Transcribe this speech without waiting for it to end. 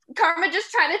Karma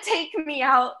just trying to take me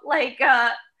out. Like,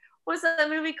 what's that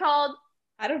movie called?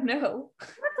 I don't know.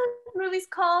 What's the movie's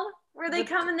called? Where they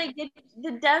come and they get,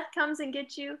 the death comes and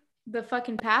gets you. The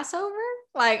fucking Passover?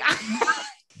 Like,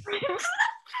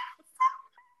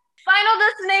 Final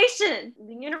Destination.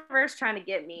 The universe trying to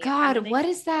get me. God, what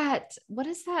is that? What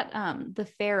is that? The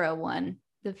Pharaoh one.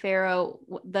 The Pharaoh,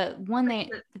 the one they...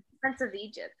 The Prince of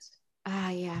Egypt.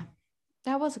 Yeah.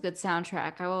 That was a good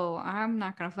soundtrack. Oh, I'm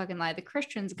not going to fucking lie. The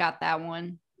Christians got that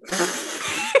one. That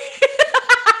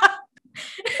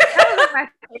was my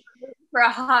favorite for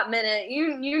a hot minute.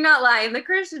 You're not lying. The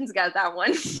Christians got that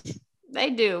one.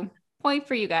 They do. Point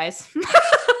for you guys.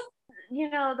 You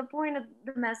know, the point of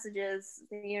the message is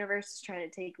the universe is trying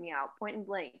to take me out. Point and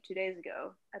blank 2 days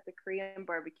ago at the Korean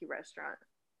barbecue restaurant.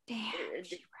 Damn.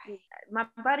 Right. My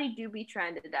body do be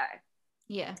trying to die.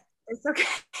 Yeah. It's okay.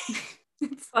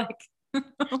 It's like... I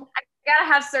gotta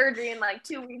have surgery in like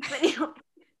 2 weeks.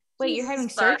 Wait, you're having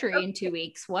surgery in 2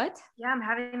 weeks. What? Yeah, I'm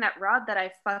having that rod that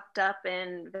I fucked up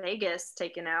in Vegas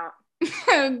taken out.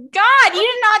 God, you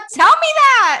did not tell me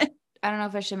that. I don't know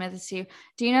if I should admit this to you.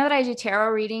 Do you know that I do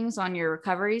tarot readings on your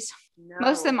recoveries? No.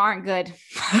 Most of them aren't good.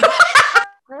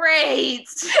 Great.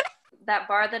 That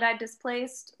bar that I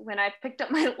displaced when I picked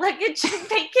up my luggage and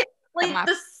taken like my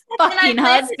the fucking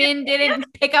husband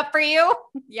didn't pick up for you.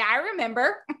 Yeah, I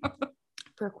remember.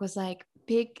 Brooke was like,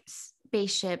 big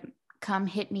spaceship, come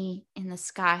hit me in the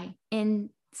sky,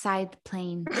 inside the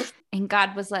plane. And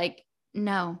God was like,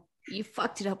 no, you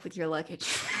fucked it up with your luggage.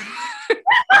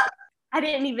 I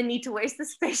didn't even need to waste the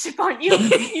spaceship on you. You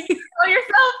kill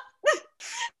yourself.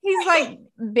 He's like,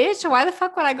 bitch, why the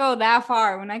fuck would I go that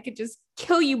far when I could just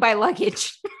kill you by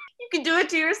luggage? You can do it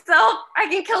to yourself. I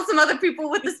can kill some other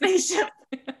people with the spaceship.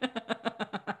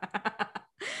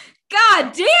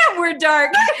 God damn, we're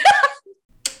dark.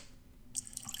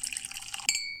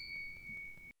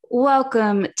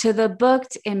 Welcome to the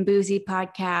Booked and Boozy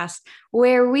podcast,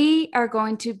 where we are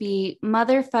going to be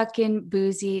motherfucking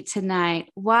boozy tonight.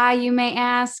 Why, you may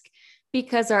ask?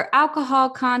 Because our alcohol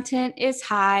content is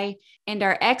high and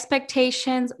our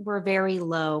expectations were very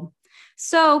low.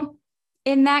 So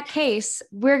in that case,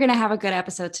 we're going to have a good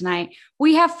episode tonight.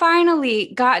 We have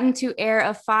finally gotten to Heir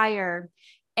of Fire.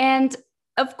 And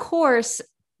of course,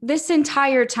 this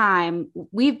entire time,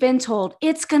 we've been told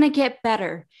it's going to get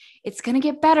better. It's going to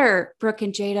get better, Brooke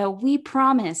and Jada. We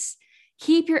promise.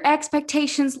 Keep your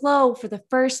expectations low for the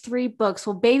first 3 books.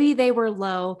 Well, baby, they were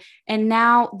low, and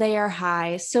now they are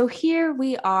high. So here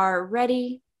we are,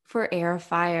 ready for Heir of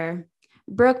Fire.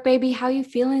 Brooke, baby, how you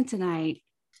feeling tonight?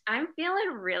 I'm feeling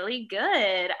really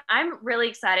good. I'm really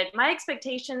excited. My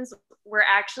expectations were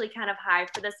actually kind of high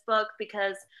for this book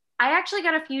because I actually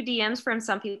got a few DMs from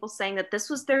some people saying that this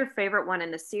was their favorite one in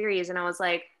the series. And I was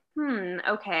like,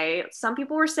 okay. Some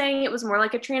people were saying it was more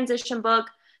like a transition book.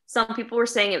 Some people were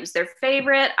saying it was their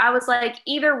favorite. I was like,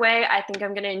 either way, I think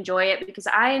I'm going to enjoy it because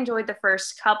I enjoyed the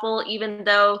first couple, even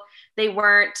though they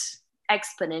weren't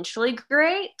exponentially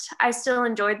great. I still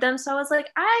enjoyed them. So I was like,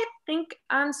 I think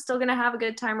I'm still going to have a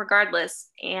good time regardless.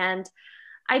 And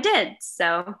I did.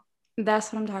 So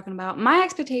that's what I'm talking about. My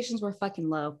expectations were fucking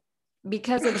low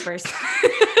because of the first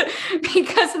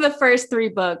because of the first 3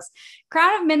 books.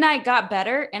 Crown of Midnight got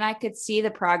better and I could see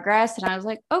the progress and I was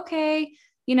like, okay,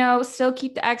 you know, still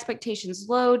keep the expectations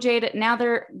low, Jada.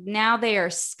 Now they are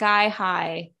sky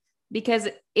high because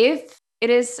if it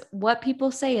is what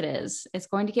people say it is, it's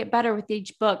going to get better with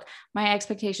each book. My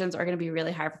expectations are going to be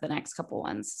really high for the next couple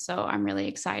ones. So I'm really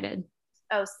excited.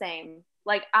 Oh, same.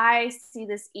 Like I see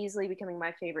this easily becoming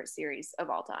my favorite series of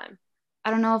all time.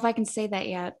 I don't know if I can say that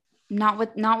yet. Not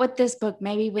with this book,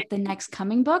 maybe with the next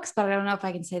coming books, but I don't know if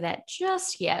I can say that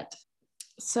just yet.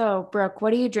 So, Brooke,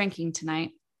 what are you drinking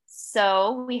tonight?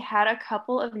 So we had a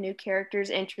couple of new characters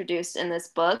introduced in this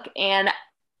book. And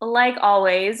like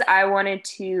always, I wanted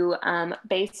to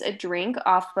base a drink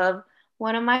off of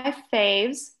one of my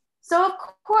faves. So of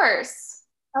course,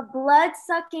 a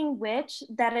blood-sucking witch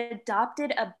that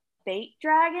adopted a bait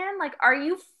dragon. Like, are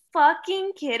you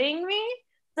fucking kidding me?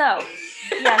 So,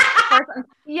 yes, of course,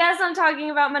 yes, I'm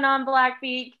talking about Manon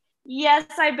Blackbeak. Yes,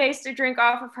 I based a drink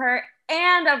off of her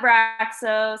and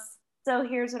Abraxos. So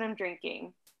here's what I'm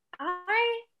drinking.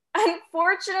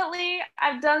 Unfortunately,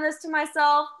 I've done this to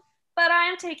myself, but I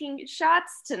am taking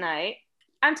shots tonight.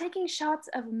 I'm taking shots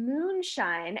of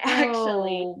moonshine,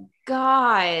 actually. Oh,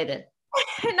 God.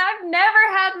 And I've never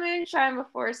had moonshine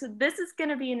before, so this is going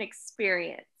to be an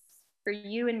experience for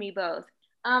you and me both.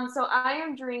 So I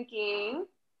am drinking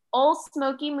Old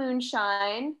Smoky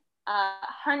Moonshine,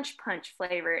 Hunch Punch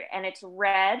flavored, and it's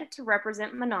red to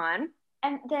represent Manon.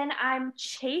 And then I'm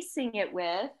chasing it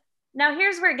with, now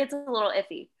here's where it gets a little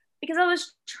iffy, because I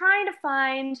was trying to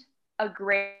find a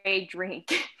gray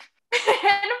drink.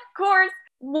 And of course,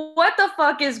 what the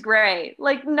fuck is gray?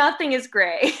 Like nothing is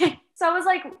gray. So I was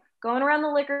like going around the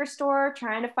liquor store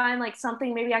trying to find like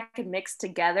something maybe I could mix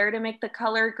together to make the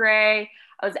color gray.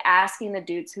 I was asking the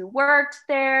dudes who worked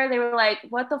there. They were like,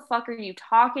 what the fuck are you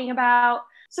talking about?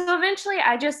 So eventually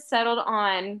I just settled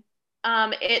on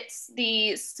it's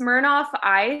the Smirnoff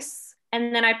Ice.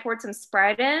 And then I poured some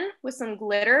Sprite in with some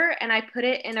glitter and I put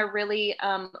it in a really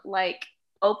like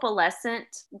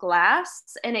opalescent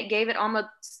glass and it gave it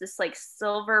almost this like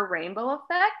silver rainbow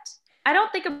effect. I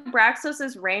don't think of Braxos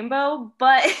as rainbow,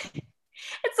 but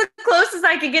it's the closest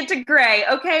I could get to gray.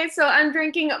 Okay, so I'm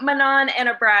drinking Manon and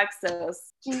a Braxos.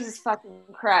 Jesus fucking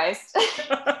Christ.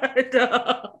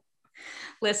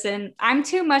 Listen, I'm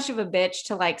too much of a bitch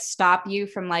to like stop you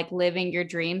from like living your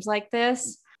dreams like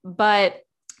this. But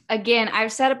again,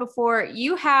 I've said it before,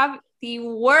 you have the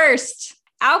worst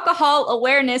alcohol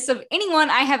awareness of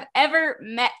anyone I have ever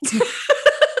met.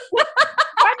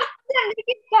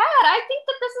 I think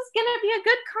that this is going to be a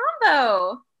good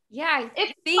combo. Yeah,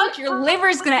 I think your liver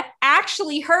is going to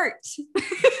actually hurt.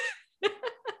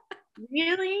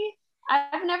 Really?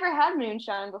 I've never had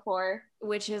moonshine before.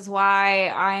 Which is why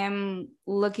I am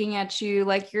looking at you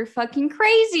like you're fucking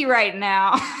crazy right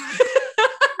now.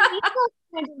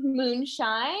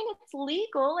 Moonshine, it's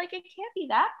legal. Like it can't be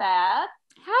that bad.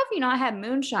 How have you not had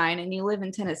moonshine and you live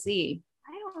in Tennessee?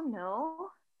 I don't know.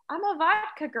 I'm a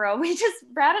vodka girl.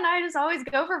 Brad and I just always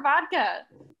go for vodka.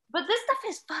 But this stuff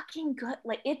is fucking good.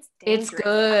 Like it's dangerous. It's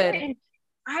good.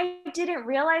 I didn't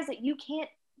realize that you can't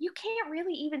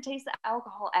really even taste the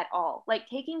alcohol at all. Like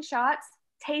taking shots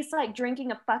tastes like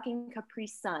drinking a fucking Capri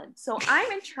Sun. So I'm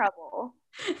in trouble.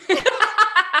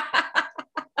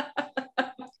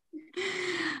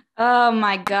 Oh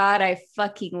my God, I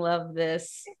fucking love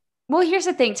this. Well, here's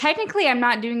the thing. Technically, I'm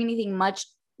not doing anything much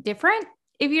different,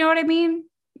 if you know what I mean.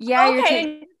 Yeah, okay,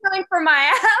 you're coming for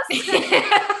my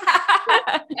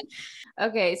ass.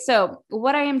 Okay, so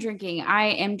what I am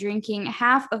drinking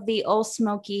half of the Old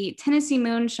Smoky Tennessee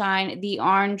Moonshine, the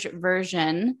orange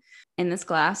version in this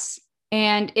glass.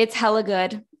 And it's hella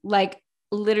good. Like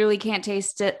literally can't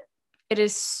taste it. It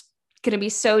is going to be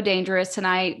so dangerous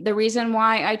tonight. The reason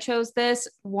why I chose this,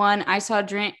 one, I saw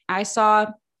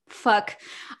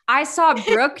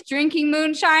Brooke drinking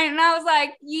moonshine and I was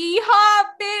like, yeehaw,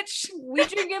 bitch, we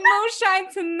drinking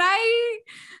moonshine tonight.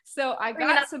 So I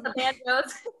got some the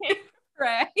banjos.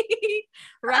 Right.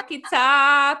 Rocky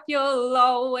top, you'll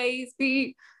always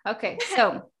be. Okay,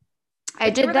 so I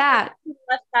did that.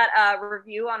 Left that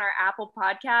review on our Apple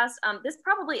podcast. This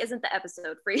probably isn't the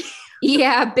episode for you.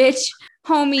 Yeah, bitch.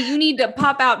 Homie, you need to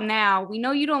pop out now. We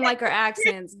know you don't like our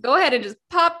accents. Go ahead and just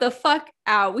pop the fuck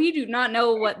out. We do not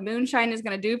know what moonshine is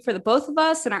going to do for the both of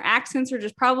us, and our accents are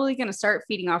just probably going to start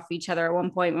feeding off each other at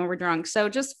one point when we're drunk. So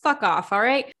just fuck off, all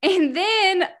right? And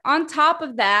then on top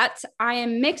of that, I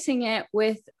am mixing it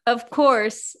with, of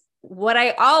course, what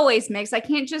I always mix. I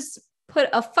can't just put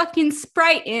a fucking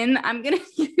Sprite in. I'm going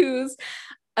to use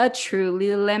a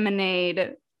Truly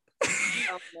lemonade.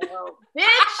 Oh no,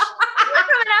 bitch! You're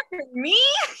coming after me.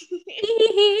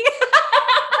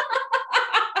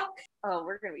 Oh,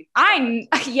 we're gonna be.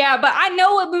 Yeah, but I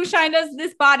know what moonshine does to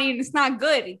this body, and it's not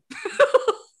good.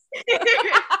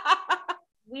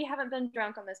 We haven't been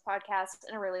drunk on this podcast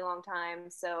in a really long time,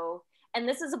 so. And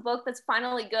this is a book that's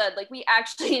finally good. Like we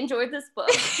actually enjoyed this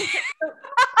book.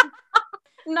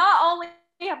 Not only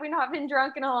have we not been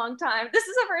drunk in a long time, this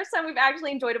is the first time we've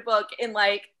actually enjoyed a book in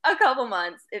like a couple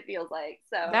months, it feels like.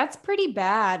 So that's pretty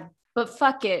bad, but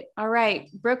fuck it. All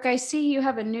right, Brooke, I see you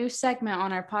have a new segment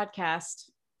on our podcast.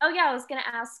 Oh yeah, I was gonna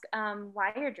ask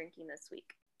why you're drinking this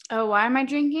week. Oh, why am I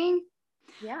drinking?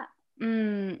 Yeah.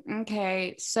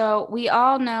 Okay, so we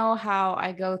all know how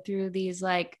I go through these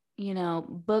like, you know,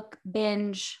 book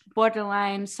binge,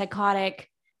 borderline psychotic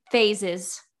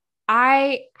phases.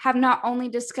 I have not only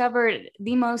discovered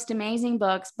the most amazing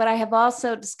books, but I have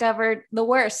also discovered the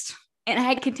worst, and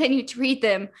I continue to read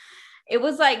them. It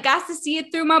was like, got to see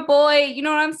it through my boy. You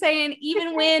know what I'm saying?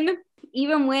 Even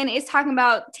when it's talking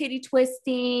about titty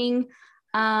twisting,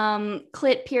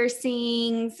 clit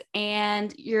piercings,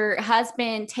 and your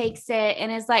husband takes it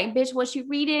and is like, bitch, what you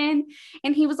reading?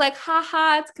 And he was like,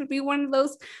 haha, it's going to be one of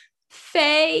those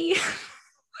fae.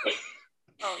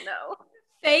 Oh no.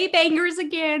 Fae bangers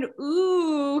again.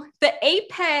 Ooh, the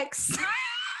apex.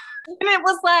 And it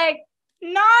was like,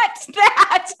 not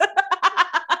that.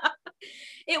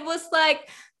 It was like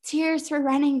tears were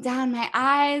running down my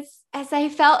eyes as I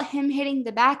felt him hitting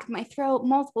the back of my throat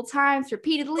multiple times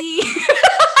repeatedly.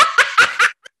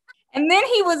 And then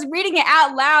he was reading it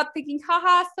out loud, thinking,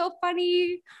 haha, so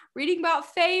funny, reading about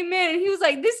Fae men. And he was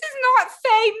like, this is not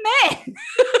Fae men.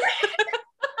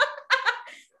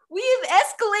 We've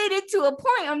escalated to a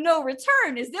point of no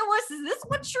return. Is this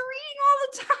what you're reading all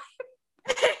the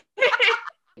time?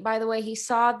 By the way, he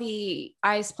saw the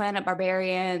Ice Planet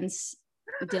Barbarians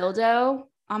dildo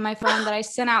on my phone that I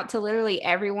sent out to literally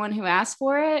everyone who asked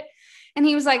for it. And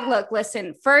he was like, look,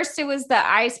 listen, first it was the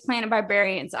Ice Planet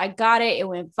Barbarians. I got it. It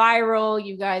went viral.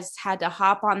 You guys had to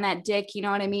hop on that dick. You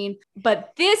know what I mean?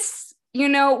 But this,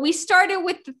 we started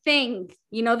with the thing,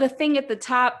 the thing at the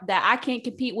top that I can't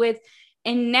compete with.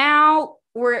 And now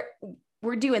we're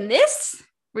doing this.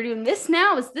 We're doing this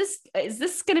now. Is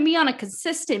this going to be on a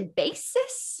consistent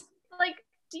basis? Like,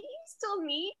 do you still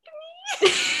need me?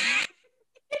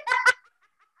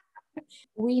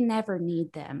 We never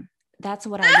need them. That's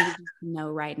what I need to know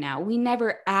right now. We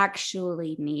never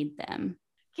actually need them.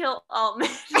 Kill all men.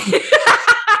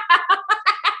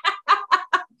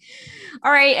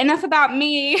 All right, enough about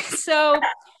me. So,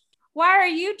 why are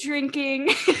you drinking?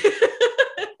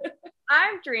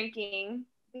 I'm drinking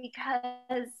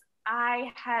because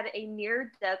I had a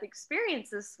near-death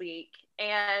experience this week,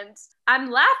 and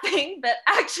I'm laughing, but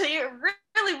actually it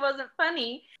really wasn't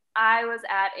funny. I was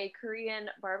at a Korean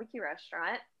barbecue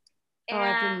restaurant.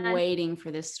 I've been waiting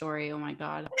for this story. Oh my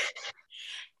God.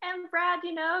 And Brad,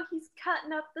 he's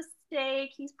cutting up the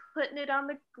steak. He's putting it on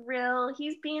the grill.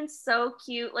 He's being so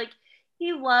cute. Like,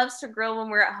 he loves to grill when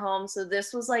we're at home. So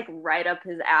this was like right up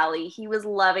his alley. He was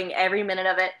loving every minute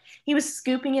of it. He was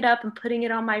scooping it up and putting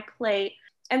it on my plate.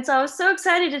 And so I was so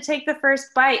excited to take the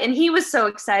first bite. And he was so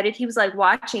excited. He was like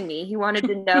watching me. He wanted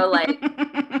to know like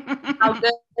how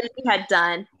good he had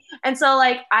done. And so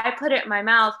like I put it in my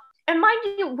mouth. And mind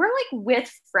you, we're like with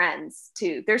friends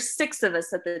too. There's 6 of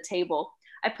us at the table.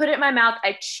 I put it in my mouth.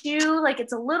 I chew, like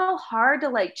it's a little hard to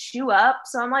like chew up.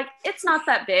 So I'm like, it's not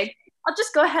that big. I'll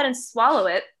just go ahead and swallow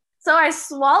it. So I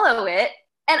swallow it.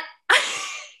 And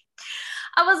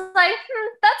I was like,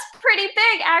 that's pretty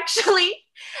big actually.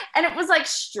 And it was like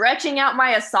stretching out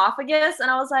my esophagus. And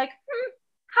I was like,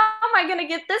 how am I going to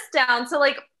get this down? So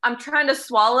like, I'm trying to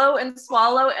swallow. And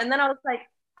then I was like,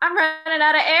 I'm running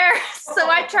out of air. So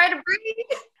I try to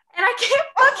breathe and I can't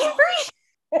fucking breathe.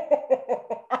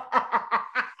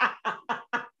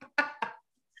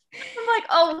 I'm like,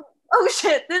 oh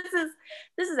shit, this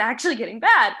is actually getting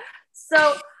bad.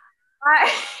 So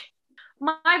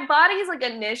my body's like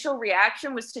initial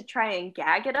reaction was to try and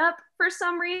gag it up for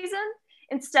some reason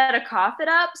instead of cough it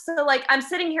up. So like I'm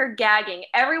sitting here gagging.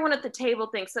 Everyone at the table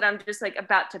thinks that I'm just like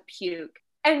about to puke.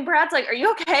 And Brad's like, are you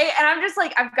okay? And I'm just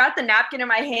like, I've got the napkin in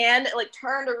my hand, like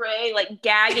turned away, like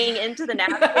gagging into the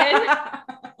napkin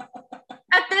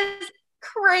at this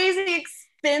crazy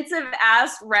expensive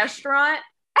ass restaurant.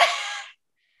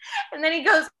 And then he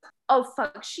goes, oh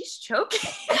fuck, she's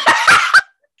choking.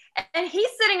 And he's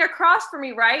sitting across from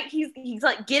me, right? He's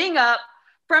like getting up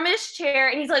from his chair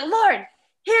and he's like, Lauren,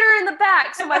 hit her in the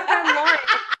back. So my friend Lauren,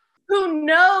 who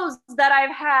knows that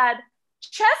I've had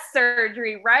chest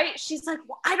surgery, right? She's like,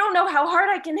 well, I don't know how hard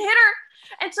I can hit her.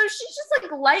 And so she's just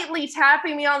like lightly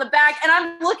tapping me on the back. And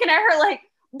I'm looking at her like,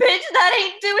 bitch, that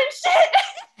ain't doing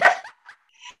shit.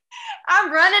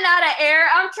 I'm running out of air.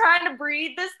 I'm trying to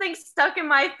breathe. This thing's stuck in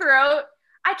my throat.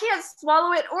 I can't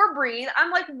swallow it or breathe.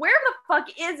 I'm like, where the fuck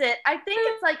is it? I think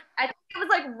it was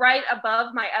like right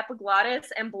above my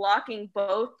epiglottis and blocking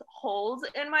both holes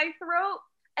in my throat.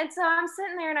 And so I'm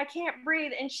sitting there and I can't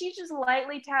breathe. And she's just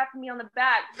lightly tapping me on the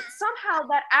back. But somehow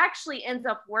that actually ends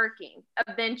up working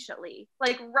eventually.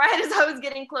 Like right as I was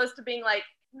getting close to being like,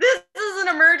 this is an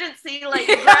emergency, like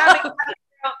grabbing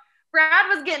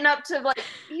Brad was getting up to like,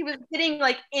 he was getting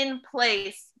like in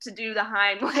place to do the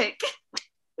Heimlich.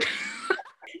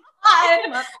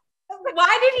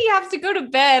 Why did he have to go to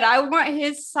bed? I want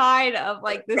his side of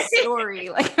like the story,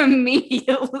 like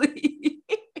immediately.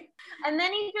 And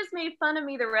then he just made fun of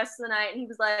me the rest of the night. And he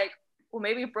was like, well,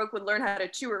 maybe if Brooke would learn how to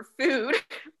chew her food,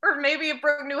 or maybe if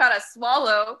Brooke knew how to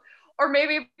swallow, or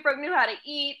maybe if Brooke knew how to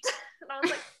eat. And I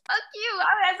was like, fuck you.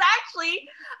 I was actually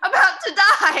about to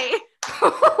die.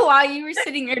 While you were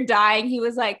sitting there dying, he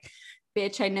was like,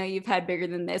 bitch, I know you've had bigger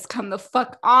than this. Come the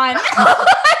fuck on.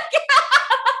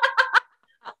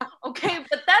 Okay,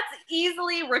 but that's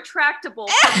easily retractable.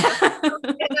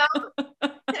 You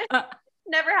know?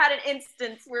 Never had an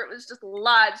instance where it was just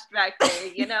lodged back there,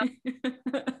 you know?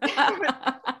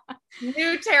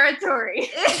 New territory.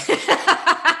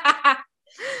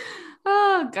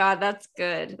 Oh, God, that's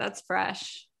good. That's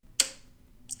fresh.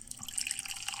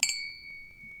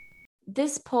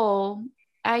 This poll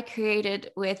I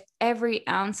created with every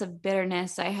ounce of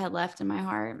bitterness I had left in my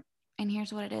heart. And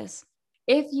here's what it is.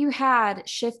 If you had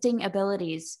shifting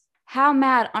abilities, how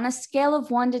mad on a scale of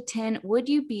 1 to 10 would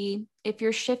you be if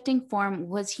your shifting form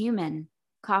was human?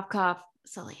 Cough, cough,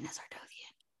 Selena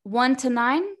Sardothian. 1 to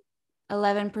 9,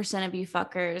 11% of you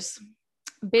fuckers.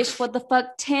 Bitch, what the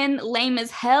fuck? 10, lame as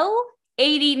hell.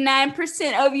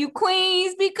 89% of you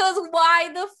queens, because why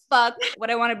the fuck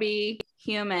would I want to be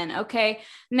human? Okay.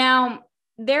 Now,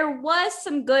 there was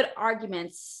some good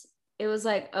arguments. It was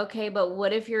like, okay, but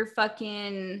what if your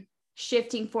fucking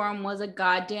shifting form was a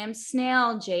goddamn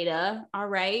snail, Jada? All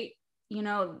right. You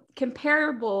know,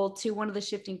 comparable to one of the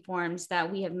shifting forms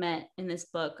that we have met in this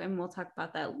book. And we'll talk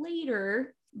about that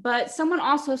later. But someone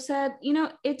also said, you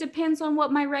know, it depends on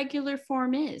what my regular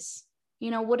form is.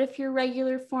 You know, what if your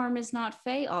regular form is not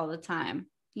Fae all the time?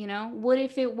 You know, what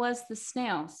if it was the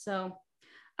snail? So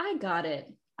I got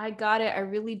it. I got it. I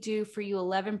really do, for you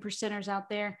 11%ers out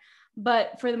there.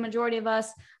 But for the majority of us,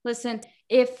 listen,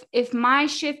 if my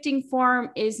shifting form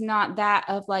is not that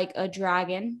of like a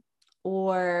dragon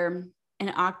or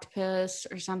an octopus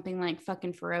or something like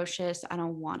fucking ferocious, I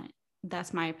don't want it.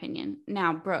 That's my opinion.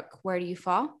 Now, Brooke, where do you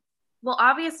fall? Well,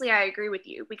 obviously I agree with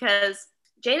you, because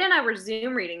Jada and I were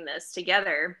Zoom reading this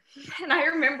together. And I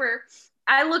remember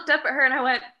I looked up at her and I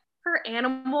went, her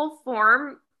animal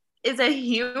form is a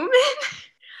human?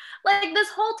 Like, this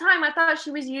whole time I thought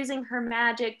she was using her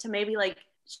magic to maybe like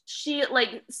she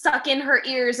like suck in her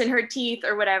ears and her teeth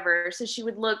or whatever, so she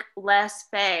would look less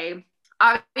Fae.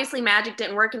 Obviously magic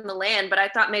didn't work in the land, but I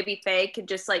thought maybe Fae could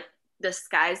just like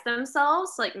disguise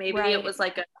themselves. Like maybe it was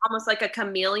like almost like a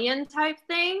chameleon type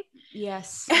thing.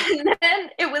 Yes. And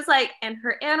then it was like, and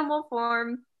her animal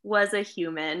form was a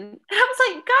human. And I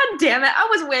was like, God damn it. I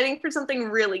was waiting for something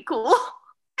really cool.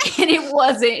 And it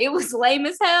wasn't. It was lame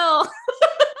as hell.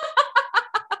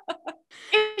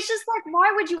 It's just like,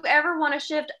 why would you ever want to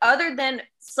shift, other than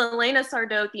Selena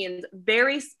Sardothian's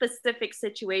very specific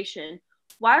situation?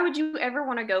 Why would you ever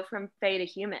want to go from Fae to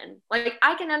human? Like,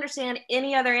 I can understand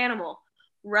any other animal.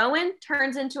 Rowan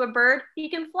turns into a bird, he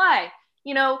can fly.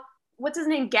 You know, what's his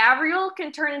name? Gabriel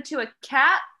can turn into a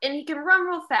cat and he can run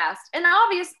real fast. And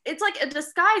obvious, it's like a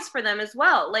disguise for them as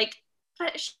well. Like,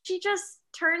 but she just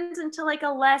turns into like a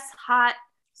less hot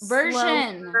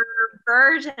version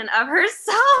of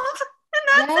herself.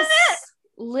 And that's it.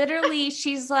 Literally,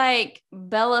 she's like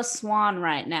Bella Swan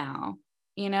right now.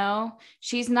 You know,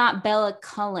 she's not Bella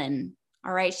Cullen.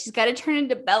 All right. She's got to turn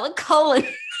into Bella Cullen.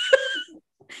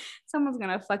 Someone's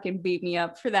going to fucking beat me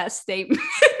up for that statement.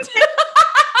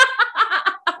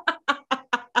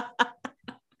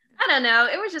 I don't know.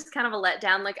 It was just kind of a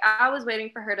letdown. Like, I was waiting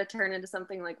for her to turn into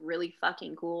something like really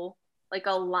fucking cool, like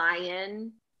a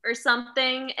lion or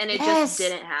something. And it just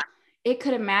didn't happen. It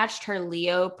could have matched her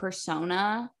Leo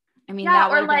persona. I mean, yeah, that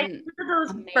would or like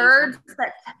those amazing birds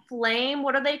that flame.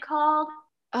 What are they called?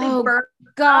 Oh,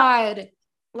 God.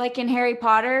 Like in Harry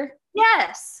Potter?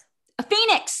 Yes. A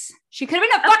phoenix. She could have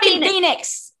been a fucking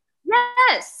phoenix.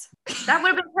 Yes. That would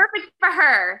have been perfect for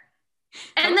her.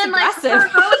 And then aggressive.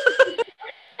 Like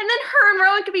her and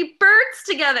Rowan could be birds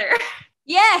together.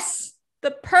 Yes.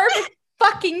 The perfect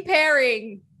fucking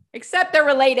pairing. Except they're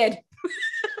related.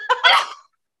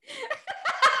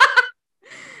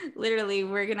 Literally,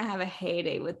 we're going to have a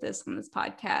heyday with this on this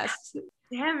podcast.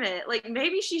 Damn it. Like,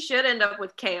 maybe she should end up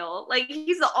with Kale. Like,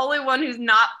 he's the only one who's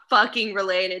not fucking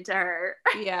related to her.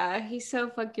 Yeah, he's so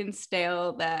fucking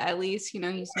stale that at least, you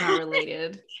know, he's not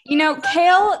related. You know,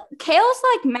 Kale's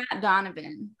like Matt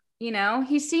Donovan. You know,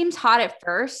 he seems hot at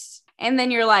first. And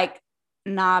then you're like,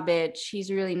 nah, bitch,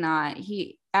 he's really not.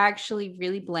 He actually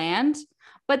really bland.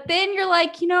 But then you're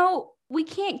like, you know, we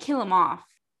can't kill him off.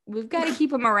 We've got to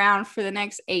keep him around for the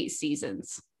next 8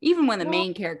 seasons, even when the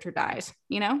main character dies,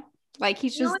 you know? Like,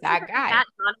 he's just that guy.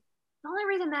 The only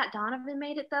reason Matt Donovan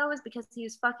made it, though, is because he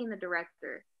was fucking the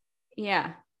director.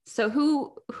 Yeah. So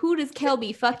who does Kel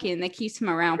be fucking that keeps him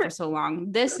around for so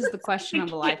long? This is the question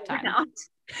of a lifetime.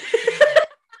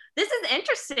 This is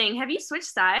interesting. Have you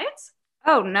switched sides?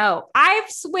 Oh, no. I've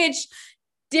switched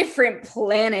different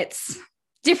planets,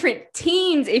 different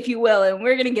teams, if you will, and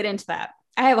we're going to get into that.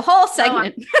 I have a whole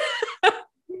segment.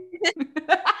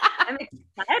 I'm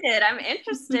excited. I'm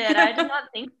interested. I did not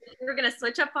think we were going to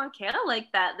switch up on Kale like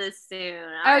that this soon.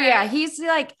 Yeah. He's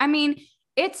like, I mean,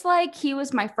 it's like he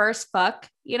was my first fuck.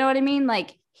 You know what I mean?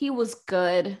 Like, he was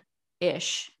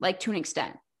good-ish, like to an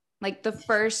extent. Like the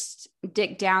first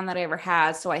dick down that I ever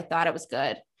had. So I thought it was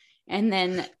good. And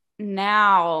then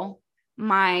now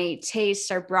my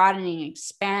tastes are broadening,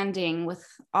 expanding with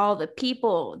all the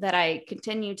people that I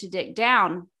continue to dick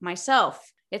down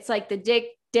myself. It's like the dick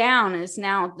down is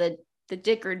now the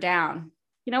dicker down.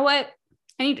 You know what?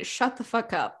 I need to shut the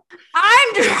fuck up.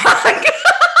 I'm drunk.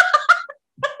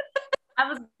 I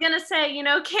was gonna say,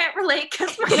 can't relate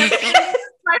because my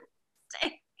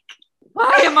mistake.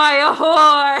 Why am I a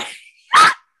whore?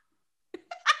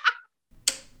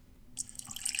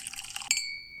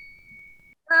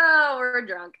 Oh, we're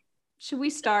drunk. Should we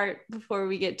start before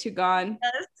we get too gone?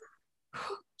 Yes.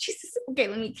 Jesus. Okay,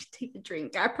 let me take the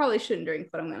drink. I probably shouldn't drink,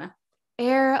 but I'm gonna.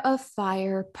 Heir of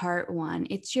Fire Part 1.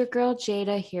 It's your girl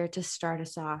Jada here to start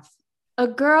us off. A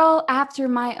girl after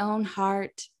my own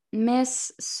heart,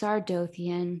 Miss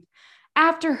Sardothian.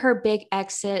 After her big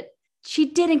exit, she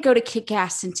didn't go to kick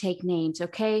ass and take names,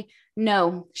 okay?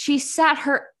 No, she sat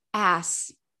her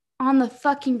ass on the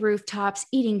fucking rooftops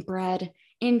eating bread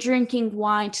and drinking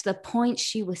wine to the point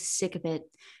she was sick of it,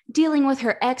 dealing with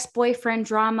her ex-boyfriend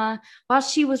drama while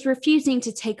she was refusing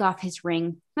to take off his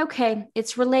ring. Okay,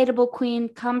 it's relatable, queen.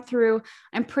 Come through.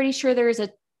 I'm pretty sure there is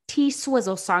a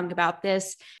T-Swizzle song about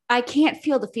this. I can't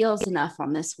feel the feels enough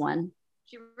on this one.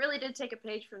 She really did take a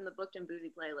page from the Booked and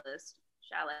Boozy playlist,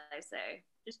 shall I say.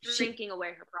 Just drinking away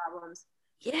her problems.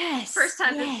 Yes. First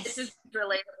time yes. This is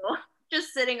relatable.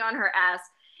 Just sitting on her ass,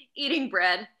 eating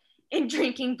bread and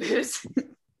drinking booze.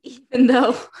 Even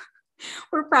though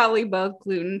we're probably both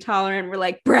gluten intolerant, we're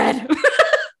like, bread.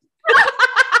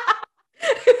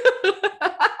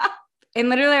 And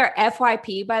literally our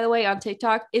FYP, by the way, on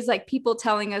TikTok is like people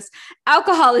telling us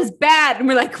alcohol is bad. And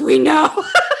we're like, we know.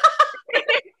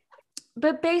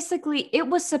 But basically, it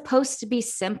was supposed to be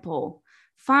simple.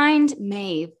 Find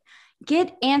Maeve.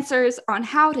 Get answers on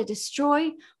how to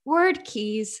destroy word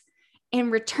keys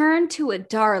and return to a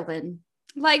darling.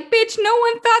 Like, bitch, no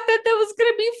one thought that was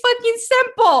going to be fucking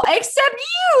simple except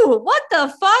you. What the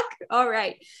fuck? All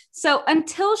right. So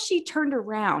until she turned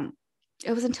around,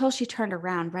 it was until she turned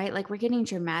around, right? Like, we're getting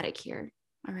dramatic here.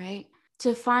 All right.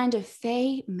 To find a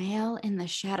fey male in the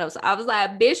shadows. I was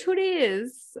like, bitch, who it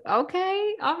is?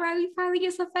 Okay. All right. We finally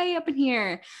get some fey up in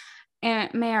here.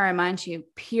 And may I remind you,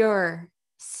 pure,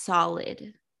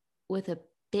 solid, with a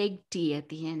big D at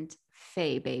the end.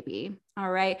 Faye, baby. All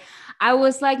right. I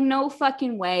was like, no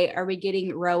fucking way are we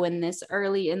getting Rowan this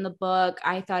early in the book.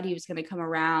 I thought he was going to come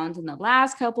around in the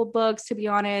last couple books, to be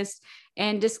honest.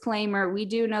 And disclaimer, we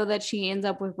do know that she ends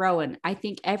up with Rowan. I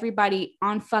think everybody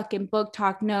on fucking Book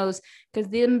Talk knows because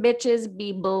them bitches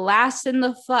be blasting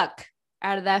the fuck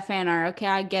out of that fan art. Okay,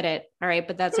 I get it. All right.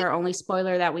 But that's our only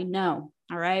spoiler that we know.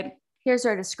 All right. Here's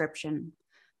our description.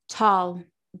 Tall,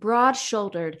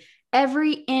 broad-shouldered,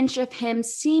 every inch of him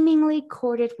seemingly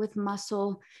corded with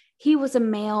muscle. He was a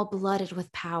male blooded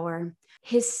with power.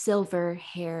 His silver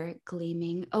hair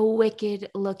gleaming, a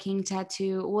wicked-looking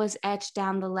tattoo was etched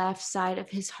down the left side of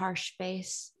his harsh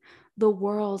face. The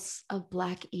whorls of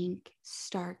black ink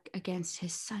stark against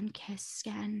his sun-kissed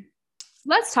skin.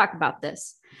 Let's talk about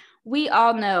this. We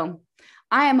all know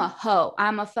I am a hoe.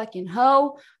 I'm a fucking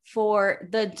hoe for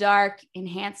the dark and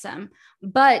handsome.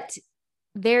 But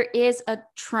there is a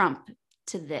trump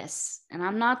to this. And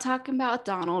I'm not talking about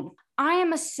Donald. I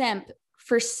am a simp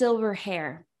for silver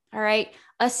hair. All right.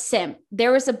 A simp.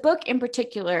 There was a book in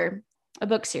particular, a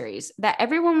book series that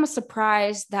everyone was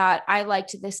surprised that I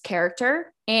liked this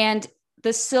character. And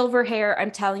the silver hair,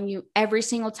 I'm telling you, every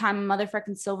single time a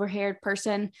motherfucking silver haired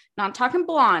person, not talking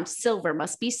blonde, silver,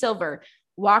 must be silver,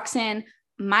 walks in,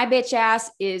 my bitch ass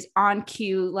is on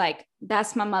cue. Like,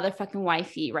 that's my motherfucking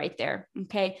wifey right there.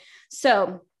 Okay. So,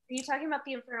 are you talking about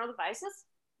the Infernal Devices?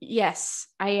 Yes,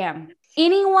 I am.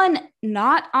 Anyone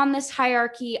not on this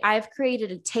hierarchy, I've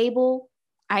created a table.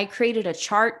 I created a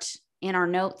chart in our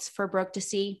notes for Brooke to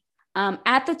see.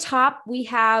 At the top, we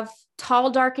have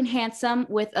tall, dark, and handsome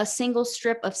with a single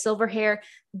strip of silver hair.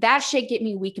 That shit get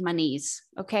me weak in my knees.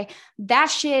 Okay.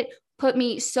 That shit put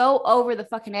me so over the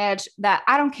fucking edge that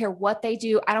I don't care what they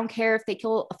do. I don't care if they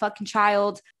kill a fucking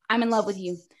child. I'm in love with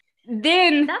you.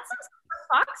 Then that's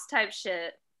some Fox type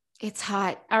shit. It's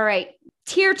hot. All right.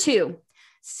 Tier 2,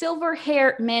 silver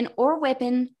hair men or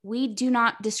women. We do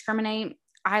not discriminate.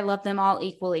 I love them all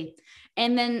equally.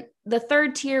 And then the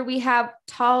third tier, we have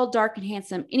tall, dark, and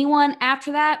handsome. Anyone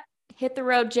after that, hit the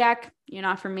road, Jack. You're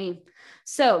not for me.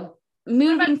 So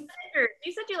moving.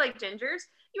 You said you like gingers.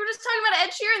 You were just talking about Ed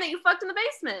Sheeran that you fucked in the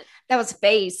basement. That was a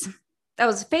phase. That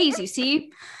was a phase, you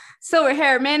see. Silver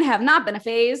hair men have not been a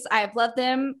phase. I have loved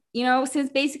them, since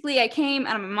basically I came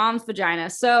out of my mom's vagina.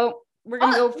 So we're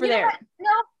going to go for there.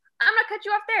 No, I'm going to cut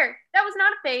you off there. That was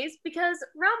not a phase because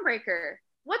Realmbreaker.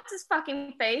 What's his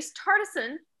fucking face?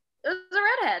 Tartison. It was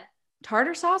a redhead.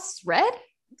 Tartar sauce is red?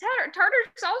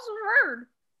 Tartar sauce was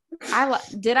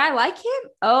red. Did I like him?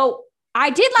 Oh, I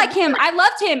did like him. I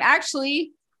loved him,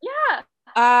 actually. Yeah.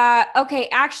 Okay,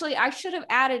 actually, I should have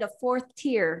added a fourth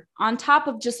tier on top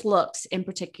of just looks in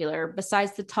particular,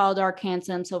 besides the tall, dark,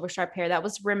 handsome, silver stripe hair. That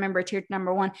was, remember, tier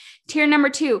number one. Tier number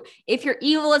two, if you're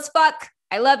evil as fuck,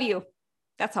 I love you.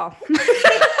 That's all.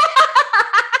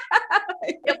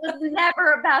 It was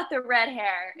never about the red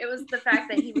hair. It was the fact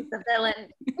that he was the villain.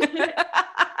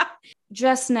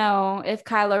 Just know if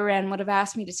Kylo Ren would have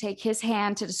asked me to take his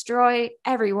hand to destroy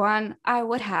everyone, I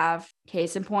would have.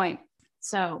 Case in point.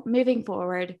 So moving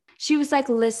forward, she was like,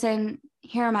 listen,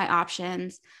 here are my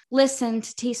options. Listen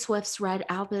to T Swift's Red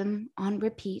album on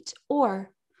repeat,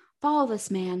 or follow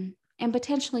this man and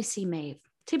potentially see Maeve.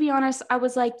 To be honest, I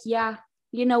was like, yeah,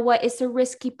 you know what? It's a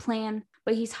risky plan,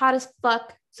 but he's hot as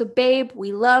fuck. So babe,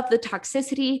 we love the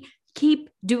toxicity. Keep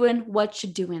doing what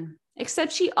you're doing.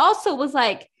 Except she also was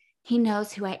like, he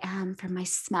knows who I am from my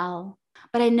smell,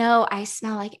 but I know I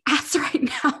smell like ass right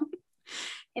now.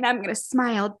 And I'm going to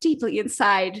smile deeply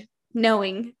inside,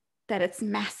 knowing that it's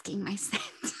masking my scent.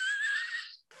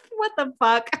 What the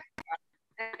fuck?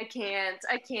 I can't.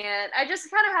 I just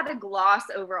kind of had to gloss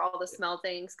over all the smell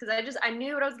things because I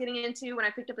knew what I was getting into when I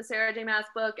picked up a Sarah J. Maas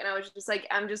book, and I was just like,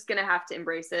 I'm just going to have to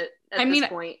embrace it at this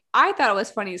point. I thought it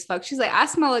was funny as fuck. She's like, I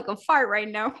smell like a fart right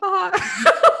now.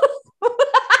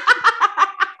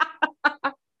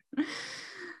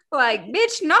 Like,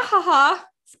 bitch, nah, haha.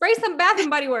 Spray some Bath and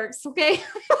Body Works, okay?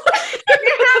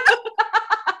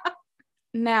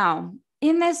 Now,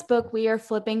 in this book, we are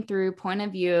flipping through point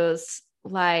of views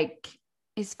like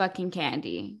it's fucking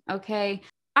candy, okay?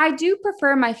 I do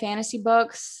prefer my fantasy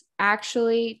books,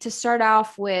 actually, to start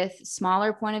off with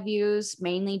smaller point of views,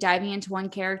 mainly diving into one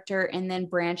character and then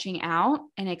branching out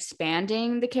and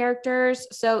expanding the characters.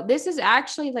 So this is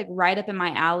actually like right up in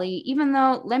my alley, even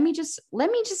though let me just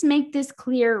make this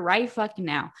clear right fucking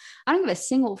now. I don't give a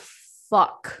single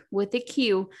fuck with the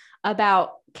Q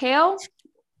about Kale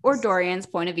or Dorian's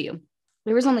point of view.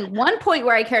 There was only one point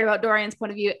where I cared about Dorian's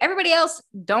point of view. Everybody else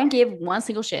don't give one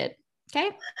single shit.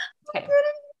 Okay?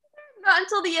 Not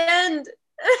until the end. And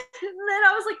then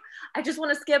I was like, I just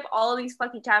want to skip all of these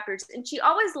fucking chapters. And she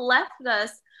always left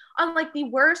us on like the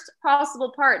worst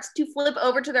possible parts to flip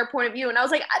over to their point of view. And I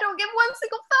was like, I don't give one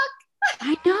single fuck.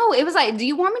 I know. It was like, do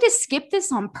you want me to skip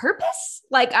this on purpose?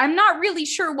 Like, I'm not really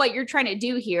sure what you're trying to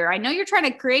do here. I know you're trying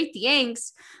to create the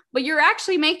angst, but you're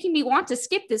actually making me want to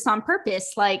skip this on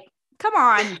purpose. Like, come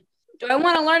on. Do I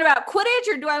want to learn about Quidditch,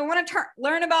 or do I want to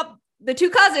learn about the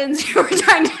two cousins who are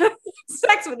trying to have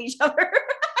sex with each other?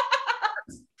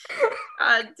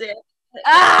 God damn.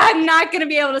 I'm not going to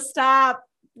be able to stop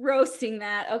roasting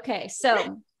that. Okay,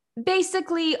 so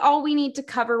basically all we need to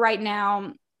cover right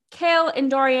now, Kale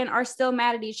and Dorian are still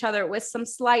mad at each other with some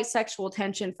slight sexual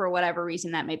tension for whatever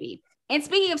reason that may be. And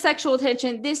speaking of sexual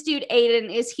tension, this dude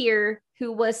Aiden is here,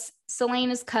 who was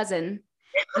Selena's cousin,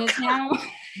 and is now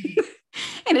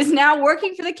and is now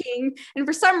working for the king. And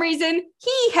for some reason,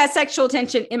 he has sexual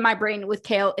tension in my brain with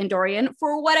Kale and Dorian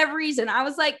for whatever reason. I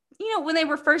was like, you know, when they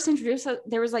were first introduced,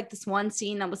 there was like this one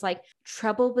scene that was like,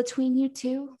 trouble between you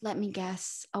two? Let me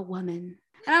guess, a woman.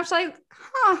 And I was like,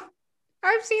 huh,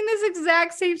 I've seen this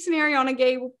exact same scenario on a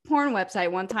gay porn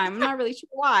website one time. I'm not really sure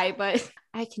why, but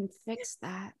I can fix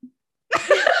that.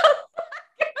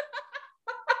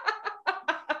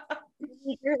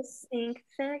 Your sink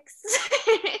fix.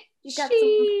 You got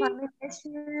some plumbing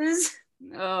issues.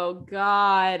 Oh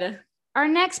God. Our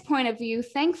next point of view,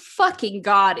 thank fucking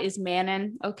God, is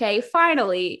Manon. Okay,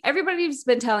 finally. Everybody's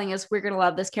been telling us we're gonna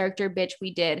love this character, bitch.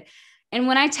 We did. And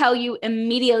when I tell you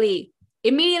immediately,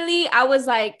 I was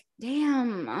like,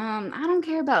 damn, I don't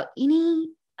care about any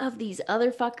of these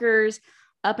other fuckers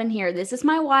up in here. This is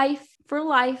my wife for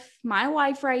life. My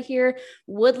wife right here.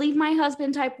 Would leave my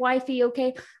husband type wifey,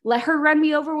 okay? Let her run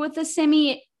me over with a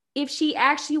semi if she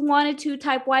actually wanted to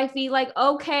type wifey. Like,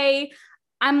 okay,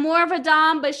 I'm more of a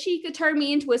dom, but she could turn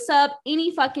me into a sub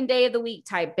any fucking day of the week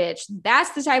type bitch.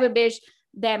 That's the type of bitch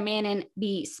that Manon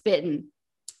be spitting.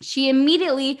 She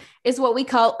immediately is what we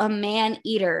call a man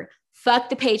eater. Fuck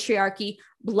the patriarchy.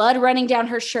 Blood running down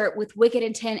her shirt with wicked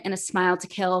intent and a smile to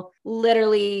kill.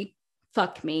 Literally,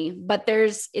 fuck me. But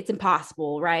it's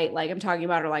impossible, right? Like, I'm talking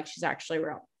about her like she's actually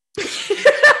real.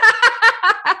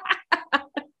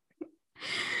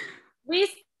 We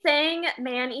sang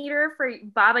man eater for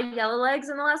Baba Yellowlegs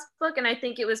in the last book, and I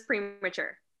think it was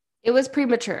premature. It was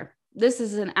premature. This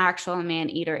is an actual man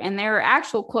eater, and there are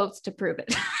actual quotes to prove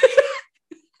it.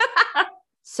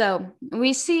 So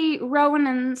we see Rowan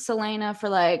and Selena for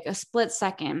like a split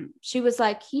second. She was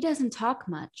like, he doesn't talk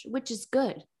much, which is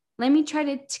good. Let me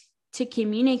try to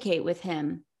communicate with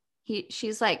him.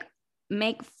 She's like,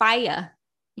 make fire.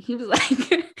 He was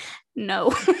like,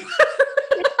 no.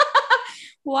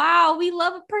 Wow, we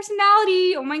love a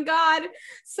personality. Oh my God.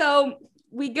 So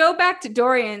we go back to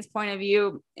Dorian's point of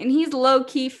view, and he's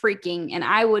low-key freaking, and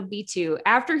I would be too.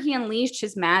 After he unleashed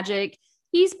his magic,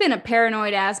 he's been a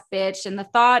paranoid ass bitch, and the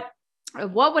thought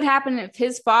of what would happen if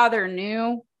his father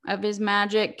knew of his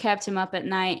magic kept him up at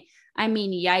night. I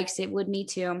mean, yikes, it would me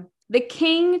too. The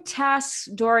king tasks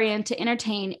Dorian to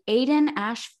entertain Aiden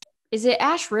Ash. Is it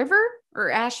Ash River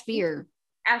or Ash Veer?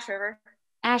 Ash River.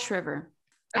 Ash River.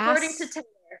 According to Taylor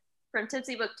from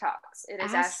Tipsy Book Talks, it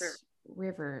is Ash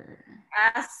River.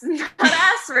 Not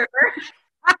Ash River.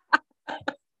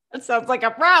 That sounds like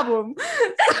a problem.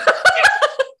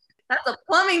 That's a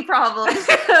plumbing problem.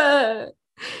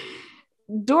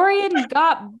 Dorian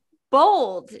got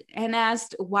bold and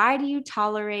asked, why do you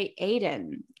tolerate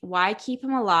Aiden? Why keep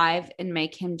him alive and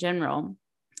make him general?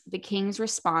 The king's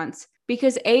response,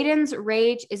 because Aiden's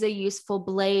rage is a useful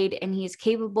blade and he is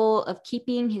capable of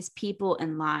keeping his people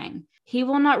in line. He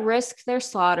will not risk their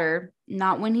slaughter,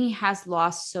 not when he has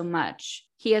lost so much.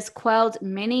 He has quelled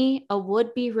many a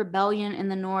would-be rebellion in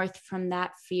the north from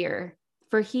that fear,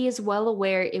 for he is well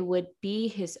aware it would be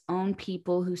his own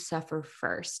people who suffer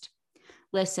first.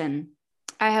 Listen,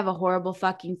 I have a horrible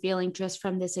fucking feeling just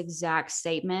from this exact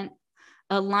statement.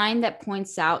 A line that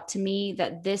points out to me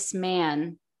that this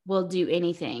man will do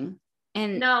anything.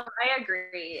 And no, I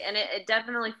agree. And it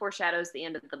definitely foreshadows the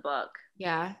end of the book.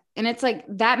 Yeah. And it's like,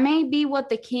 that may be what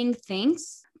the king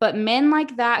thinks, but men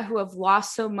like that who have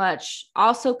lost so much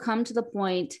also come to the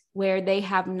point where they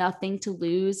have nothing to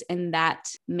lose. And that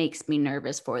makes me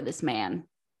nervous for this man.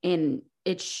 And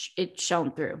it's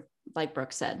shown through, like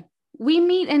Brooke said. We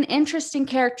meet an interesting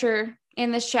character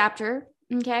in this chapter.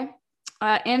 Okay.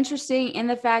 Interesting in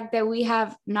the fact that we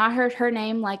have not heard her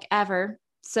name like ever.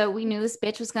 So we knew this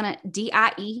bitch was going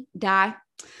to die.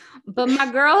 But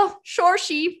my girl,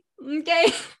 Shorshi, okay,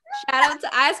 shout out to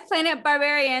Ice Planet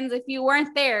Barbarians. If you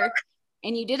weren't there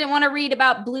and you didn't want to read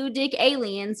about blue dick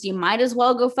aliens, you might as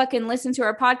well go fucking listen to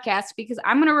our podcast, because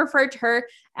I'm going to refer to her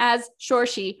as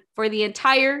Shorshi for the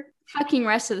entire fucking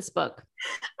rest of this book.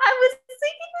 I was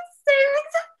thinking the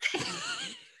same exact.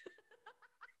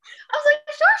 I was like,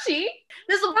 Shorshi.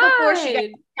 This was before she got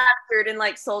captured and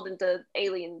like sold into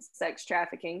alien sex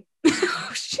trafficking.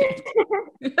 Oh shit.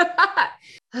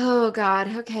 Oh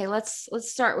God. Okay, let's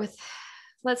start with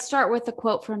a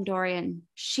quote from Dorian.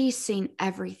 She's seen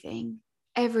everything,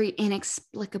 every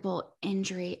inexplicable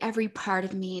injury, every part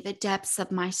of me, the depths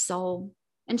of my soul.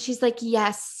 And she's like,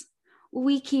 yes,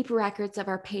 we keep records of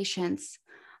our patients,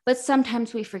 but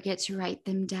sometimes we forget to write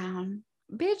them down.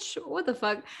 Bitch, what the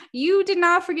fuck? You did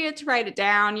not forget to write it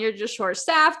down. You're just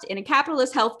short-staffed in a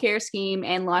capitalist healthcare scheme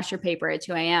and lost your paper at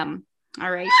 2 a.m.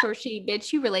 All right, Shorshi,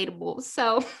 bitch, you relatable.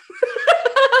 So,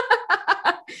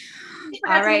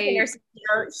 all right.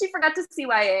 She forgot to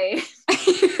CYA.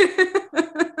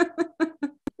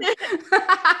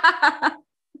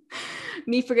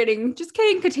 Me forgetting. Just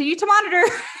kidding. Continue to monitor.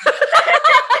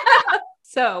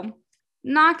 So,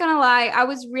 not gonna lie, I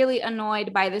was really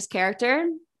annoyed by this character.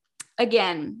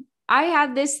 Again, I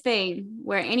have this thing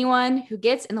where anyone who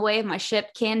gets in the way of my ship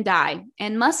can die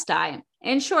and must die.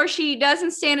 And sure, she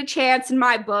doesn't stand a chance in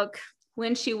my book.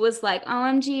 When she was like,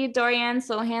 OMG, Dorian,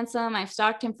 so handsome. I've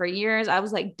stalked him for years. I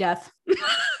was like, death.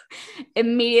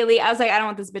 Immediately, I was like, I don't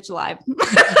want this bitch alive.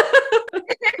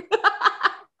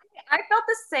 I felt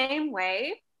the same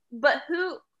way, but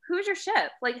who's your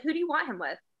ship? Like, who do you want him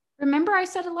with? Remember I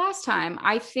said it last time.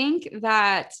 I think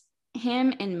that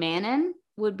him and Manon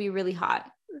would be really hot.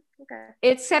 Okay.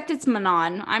 Except it's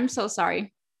Manon. I'm so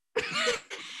sorry. I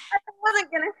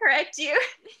wasn't gonna correct you.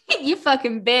 You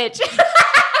fucking bitch.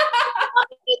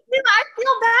 I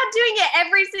feel bad doing it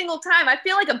every single time. I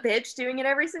feel like a bitch doing it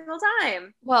every single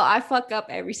time. Well, I fuck up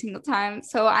every single time,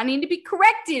 so I need to be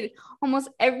corrected almost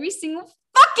every single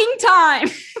fucking time.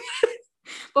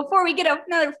 Before we get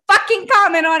another fucking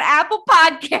comment on Apple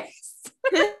Podcasts.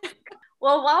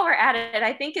 Well, while we're at it,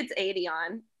 I think it's 80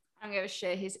 on. I don't give a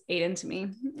shit. He's 8 into me.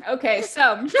 Okay,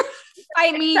 so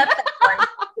fight me.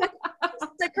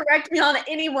 To correct me on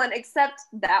anyone except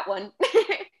that one.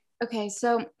 Okay,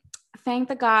 so thank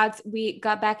the gods we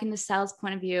got back into Sal's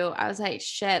point of view. I was like,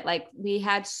 shit, like we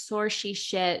had Sorshi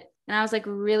shit. And I was like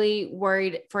really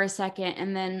worried for a second.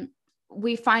 And then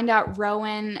we find out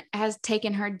Rowan has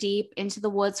taken her deep into the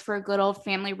woods for a good old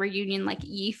family reunion. Like,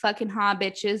 ye fucking ha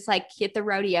bitches, like hit the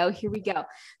rodeo. Here we go.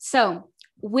 So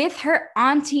with her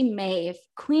auntie Maeve,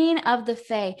 queen of the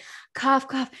Fae, cough,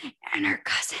 cough, and her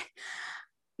cousin,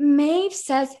 Maeve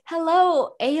says,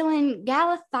 hello, Aelin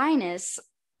Galathinus.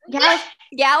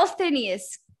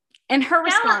 Galathinius. And her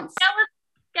response.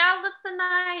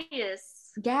 Galathinius.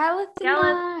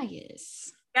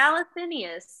 Galathinius.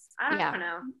 Galathinius. I Yeah, don't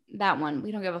know. that one.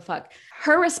 We don't give a fuck.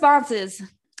 Her response is,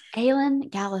 Aelin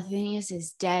Galathinius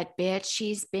is dead, bitch.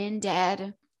 She's been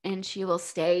dead and she will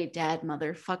stay dead,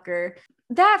 motherfucker.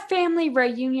 That family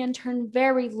reunion turned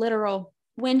very literal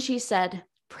when she said,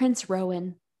 Prince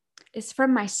Rowan is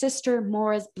from my sister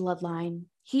Mora's bloodline.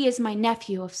 He is my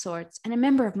nephew of sorts and a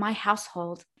member of my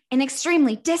household. An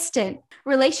extremely distant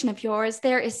relation of yours.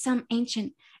 There is some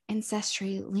ancient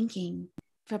ancestry linking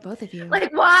for both of you.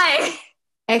 Like, why?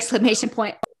 Exclamation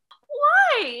point.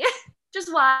 Why?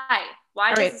 Just why? Why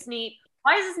All is right. this neat?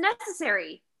 Why is this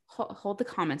necessary? Hold the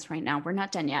comments right now. We're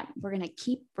not done yet. We're going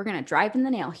to drive in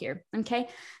the nail here. Okay.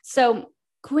 So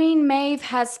Queen Maeve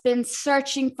has been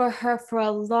searching for her for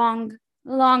a long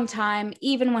time,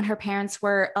 even when her parents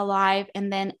were alive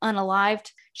and then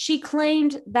unalived. She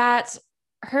claimed that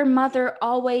her mother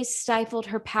always stifled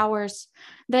her powers,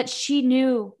 that she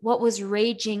knew what was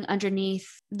raging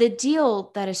underneath. The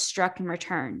deal that is struck in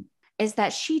return is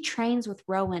that she trains with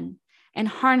Rowan and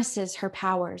harnesses her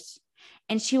powers,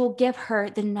 and she will give her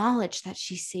the knowledge that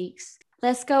she seeks.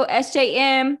 Let's go,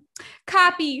 SJM.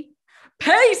 Copy,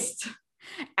 paste,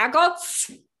 echoes.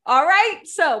 All right,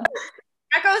 so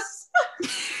Echoes.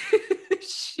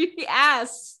 she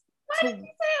asks. Why did you say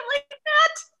it like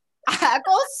that?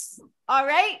 Echoes. All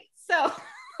right, so.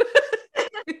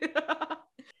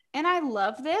 And I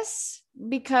love this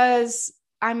because,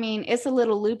 I mean, it's a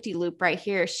little loop-de-loop right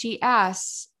here. She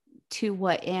asks, to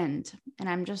what end? And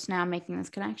I'm just now making this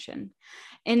connection.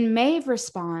 And Maeve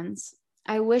responds,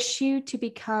 I wish you to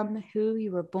become who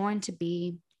you were born to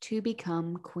be, to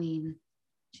become queen.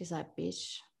 She's like,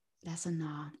 bitch, that's a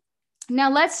nah. Now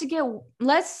let's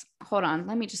hold on.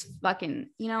 Let me just fucking,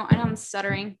 I know I'm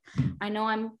stuttering. I know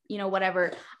I'm,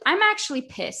 whatever. I'm actually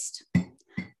pissed.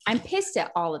 I'm pissed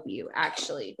at all of you,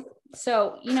 actually.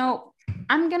 So,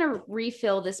 I'm going to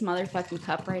refill this motherfucking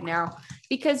cup right now,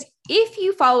 because if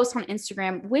you follow us on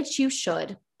Instagram, which you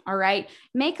should, all right,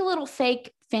 make a little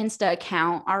fake Finsta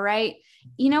account. All right.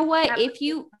 You know what? If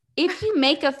you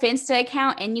make a Finsta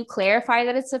account and you clarify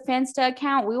that it's a Finsta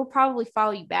account, we will probably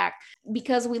follow you back,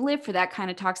 because we live for that kind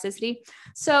of toxicity.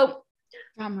 So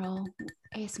drum roll,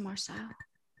 ASMR style.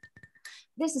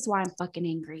 This is why I'm fucking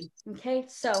angry. Okay.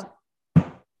 So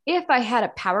if I had a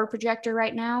power projector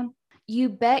right now, you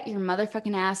bet your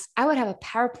motherfucking ass I would have a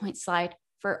PowerPoint slide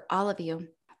for all of you.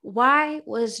 Why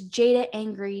was Jada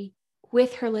angry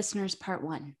with her listeners, part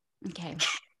 1? Okay.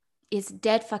 It's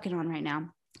dead fucking on right now.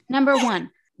 Number 1,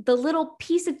 the little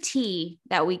piece of tea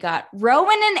that we got.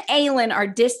 Rowan and Aelin are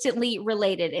distantly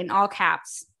related, in all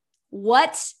caps.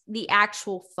 What the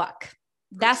actual fuck?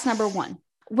 That's number 1.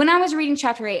 When I was reading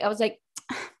chapter 8, I was like,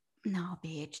 no,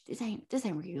 bitch, this ain't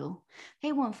real.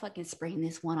 They won't fucking spring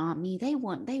this one on me. They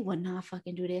would not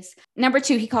fucking do this. Number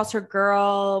 2, he calls her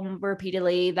girl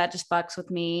repeatedly. That just fucks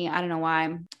with me. I don't know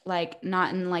why. Like,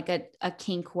 not in like a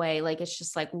kink way. Like, it's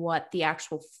just like, what the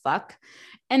actual fuck?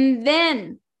 And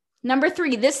then number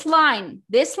 3, this line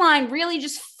really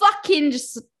just fucking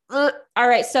all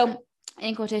right. So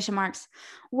in quotation marks,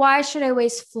 why should I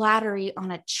waste flattery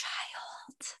on a child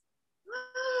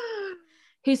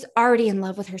who's already in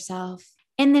love with herself?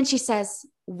 And then she says,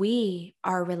 we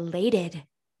are related,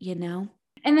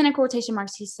 And then in quotation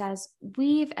marks, he says,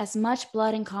 we've as much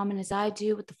blood in common as I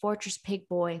do with the Fortress Pig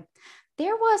Boy.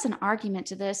 There was an argument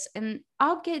to this, and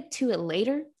I'll get to it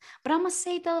later, but I'm going to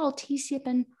save that little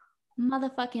tea-sipping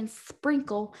motherfucking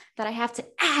sprinkle that I have to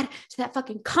add to that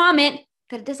fucking comment,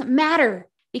 that it doesn't matter,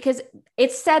 because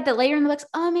it's said that later in the books,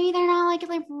 maybe they're not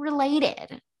like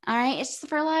related. All right. It's just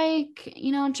for like,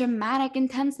 dramatic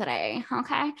intensity.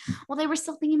 Okay. Well, they were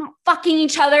still thinking about fucking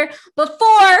each other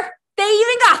before they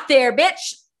even got there,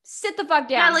 bitch. Sit the fuck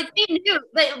down. Yeah, like they knew,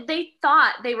 they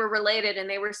thought they were related, and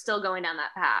they were still going down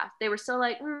that path. They were still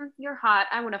like, you're hot.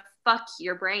 I want to fuck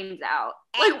your brains out.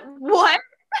 Like, what?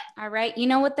 All right. You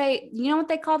know what they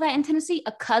call that in Tennessee?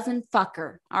 A cousin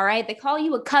fucker. All right. They call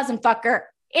you a cousin fucker.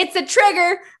 It's a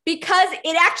trigger because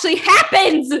it actually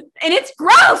happens, and it's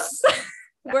gross.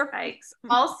 We're fakes.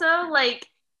 Also, like,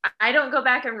 I don't go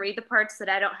back and read the parts that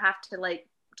I don't have to like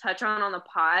touch on the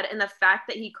pod, and the fact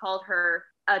that he called her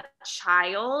a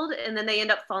child and then they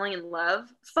end up falling in love,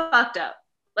 fucked up.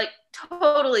 Like,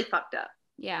 totally fucked up.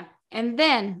 Yeah. And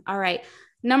then, all right,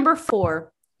 number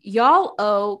 4, y'all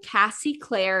owe Cassie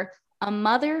Clare a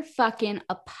motherfucking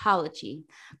apology,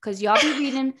 because y'all be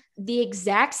reading the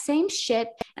exact same shit,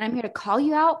 and I'm here to call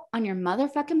you out on your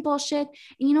motherfucking bullshit.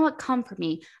 And you know what? Come for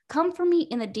me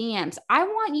in the DMs. I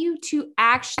want you to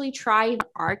actually try and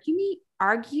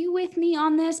argue with me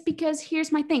on this, because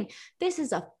here's my thing. This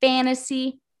is a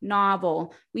fantasy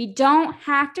novel. We don't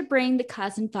have to bring the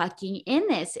cousin fucking in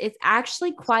this. It's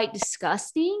actually quite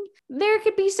disgusting. There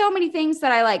could be so many things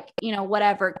that I like,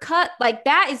 whatever. Cut, like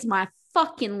that is my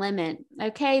fucking limit.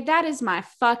 Okay. That is my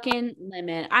fucking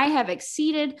limit. I have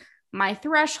exceeded my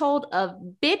threshold of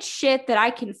bitch shit that I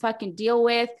can fucking deal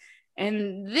with.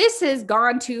 And this has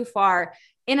gone too far.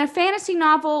 In a fantasy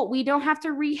novel, we don't have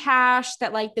to rehash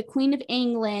that like the Queen of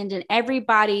England and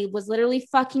everybody was literally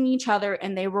fucking each other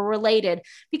and they were related.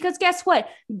 Because guess what?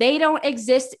 They don't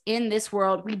exist in this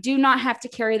world. We do not have to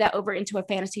carry that over into a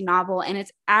fantasy novel. And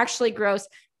it's actually gross,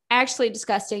 actually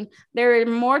disgusting. There are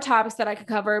more topics that I could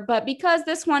cover, but because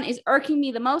this one is irking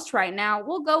me the most right now,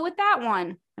 we'll go with that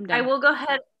one. I'm done. I will go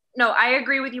ahead. No, I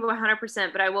agree with you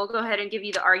 100%, but I will go ahead and give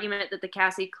you the argument that the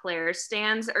Cassie Clare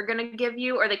stands are going to give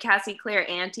you, or the Cassie Clare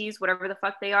aunties, whatever the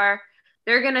fuck they are.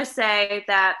 They're going to say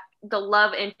that the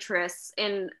love interests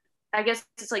in, I guess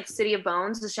it's like City of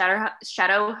Bones, the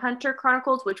Shadow Hunter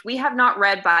Chronicles, which we have not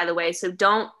read, by the way, so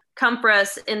don't come for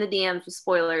us in the DMs with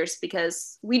spoilers,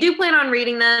 because we do plan on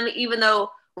reading them, even though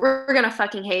we're going to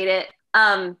fucking hate it.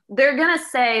 They're gonna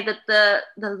say that the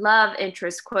love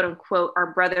interests, quote unquote,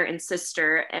 are brother and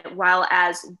sister, while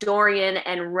as Dorian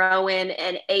and Rowan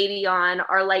and Aedion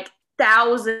are like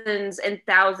thousands and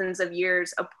thousands of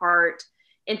years apart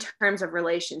in terms of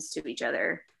relations to each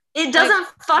other. It doesn't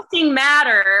fucking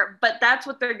matter, but that's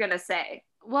what they're gonna say.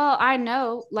 Well, I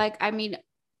know,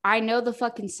 I know the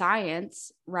fucking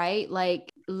science, right? Like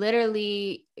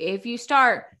literally, if you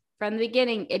start from the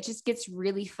beginning, it just gets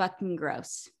really fucking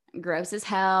gross as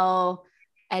hell.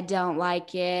 I don't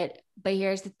like it. But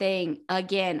here's the thing,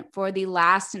 again, for the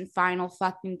last and final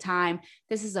fucking time,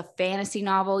 this is a fantasy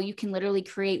novel. You can literally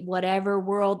create whatever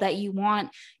world that you want.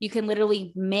 You can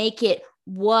literally make it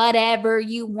whatever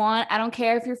you want. I don't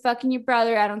care if you're fucking your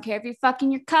brother. I don't care if you're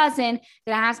fucking your cousin.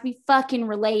 It has to be fucking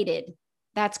related.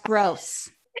 That's gross.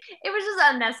 It was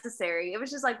just unnecessary. It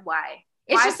was just like, why?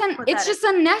 It's just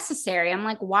unnecessary. I'm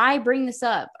like, why bring this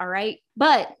up? All right.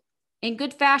 But in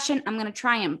good fashion, I'm going to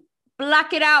try and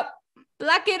block it out,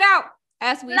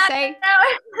 as we say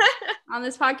on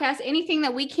this podcast. Anything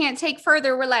that we can't take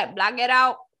further, we're like, block it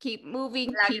out, keep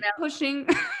moving, keep pushing.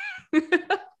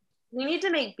 We need to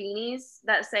make beanies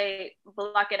that say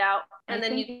block it out, and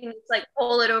then you can just like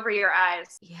pull it over your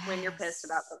eyes when you're pissed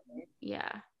about something.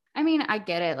 Yeah. I mean, I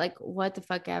get it. Like, what the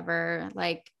fuck ever.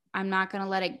 Like, I'm not going to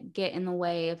let it get in the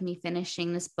way of me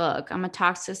finishing this book. I'm a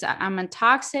toxic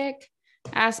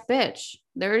ass bitch.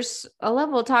 There's a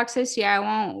level of toxicity I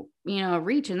won't,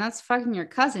 reach, and that's fucking your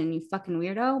cousin, you fucking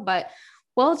weirdo. But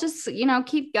we'll just,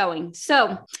 keep going.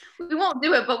 So we won't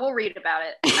do it, but we'll read about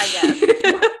it,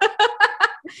 I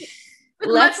guess.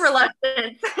 Much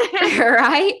reluctance.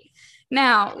 Right?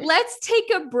 Now, let's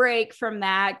take a break from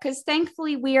that, because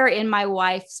thankfully we are in my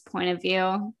wife's point of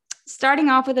view. Starting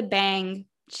off with a bang.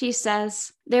 She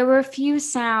says, there were few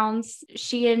sounds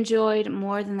she enjoyed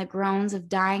more than the groans of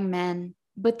dying men,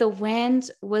 but the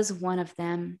wind was one of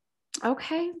them.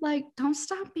 Okay, like, don't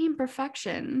stop being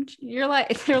perfection. They're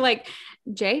like,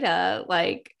 Jada,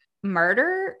 like,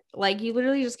 murder? Like, you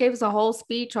literally just gave us a whole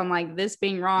speech on, like, this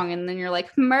being wrong, and then you're like,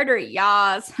 murder,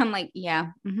 yas. I'm like, yeah.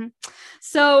 Mm-hmm.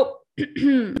 So,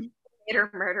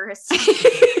 murderous.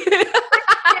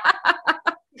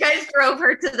 Guys drove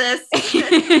her to this.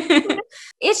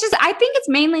 It's just, I think it's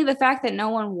mainly the fact that no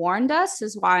one warned us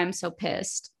is why I'm so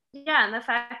pissed. Yeah, and the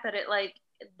fact that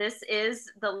this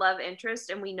is the love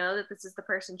interest, and we know that this is the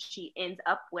person she ends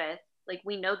up with. Like,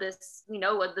 we know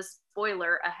what the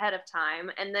spoiler ahead of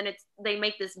time, and then they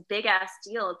make this big ass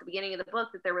deal at the beginning of the book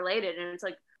that they're related, and it's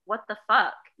like, what the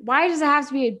fuck? Why does it have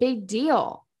to be a big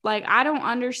deal? Like, I don't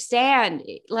understand.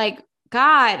 Like,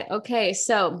 God, okay,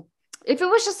 so if it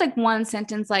was just like one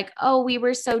sentence, like, oh, we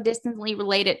were so distantly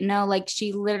related. No, like,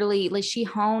 she literally, like, she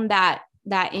honed that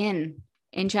in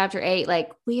chapter 8,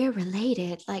 like, we are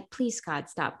related. Like, please, God,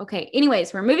 stop. Okay.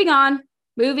 Anyways, we're moving on.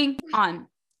 All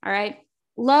right.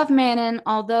 Love Manon,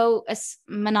 although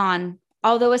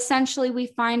essentially we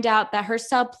find out that her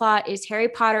subplot is Harry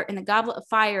Potter and the Goblet of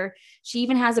Fire. She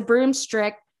even has a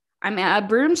broomstick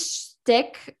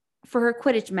for her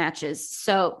Quidditch matches.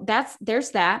 So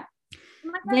there's that. Oh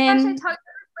my gosh, I talked to her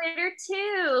later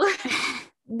too.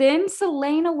 Then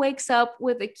Selena wakes up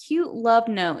with a cute love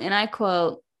note, and I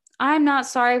quote, I'm not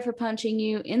sorry for punching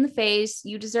you in the face.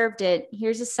 You deserved it.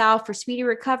 Here's a salve for speedy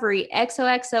recovery.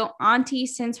 XOXO, Auntie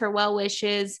sends her well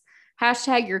wishes. #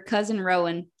 your cousin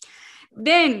Rowan.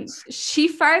 Then she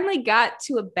finally got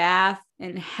to a bath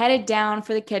and headed down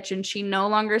for the kitchen. She no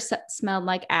longer smelled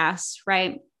like ass,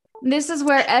 right? This is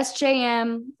where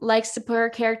SJM likes to put her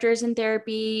characters in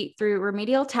therapy through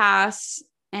remedial tasks.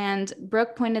 And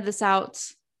Brooke pointed this out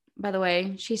by the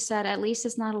way. She said, at least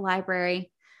it's not a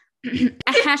library.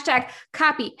 Hashtag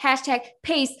copy, hashtag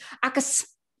paste.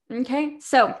 Okay,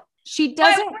 so she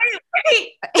doesn't.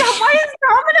 Wait. Why is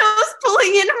Domino's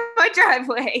pulling into my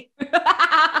driveway?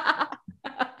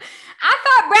 I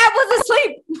thought Brad was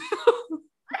asleep.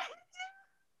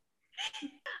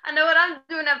 I know what I'm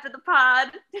doing after the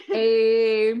pod.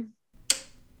 Hey.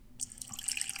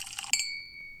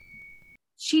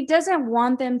 She doesn't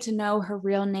want them to know her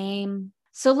real name.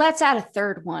 So let's add a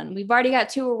third one. We've already got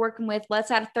 2 we're working with. Let's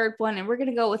add a third one, and we're going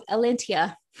to go with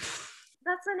Elentia.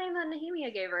 That's the name that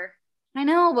Nehemia gave her. I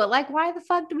know, but like, why the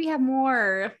fuck do we have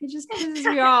more? It just pisses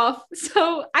me off.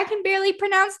 So I can barely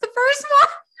pronounce the first one.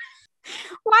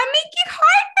 Why make it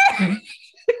harder?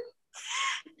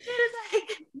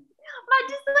 My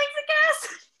dyslexic ass.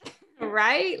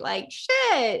 Right? Like,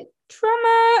 shit.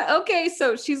 Trauma. Okay,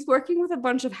 so she's working with a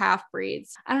bunch of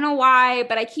half-breeds. I don't know why,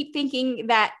 but I keep thinking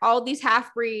that all these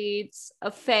half-breeds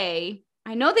of Fae,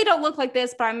 I know they don't look like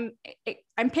this, but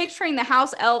I'm picturing the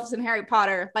house elves in Harry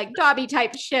Potter, like Dobby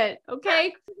type shit,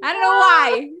 okay? I don't know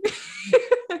why.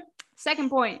 Second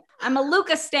point, I'm a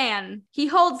Luca stan. He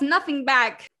holds nothing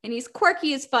back, and he's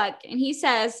quirky as fuck, and he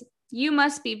says, you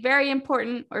must be very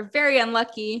important or very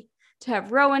unlucky to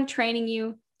have Rowan training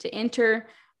you to enter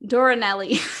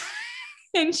Doranelli.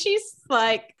 And she's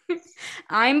like,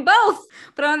 I'm both.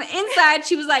 But on the inside,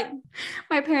 she was like,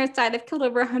 my parents died. I've killed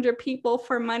over 100 people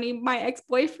for money. My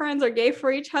ex-boyfriends are gay for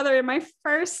each other. And my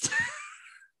first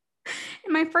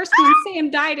one, Sam,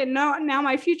 died. And now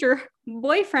my future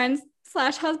boyfriend /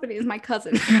 husband is my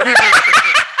cousin.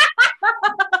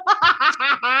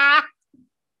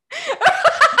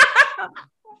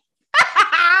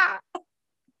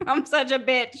 I'm such a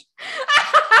bitch.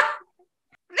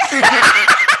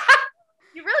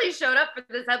 You really showed up for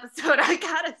this episode, I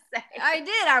gotta say. I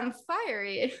did. I'm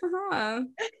fiery.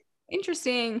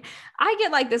 Interesting. I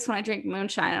get like this when I drink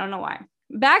moonshine. I don't know why.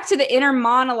 Back to the inner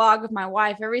monologue of my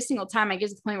wife. Every single time I get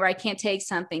to the point where I can't take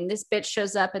something, this bitch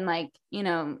shows up and like,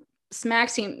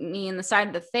 smacks me in the side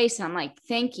of the face. And I'm like,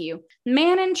 thank you.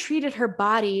 Manon treated her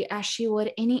body as she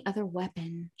would any other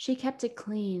weapon. She kept it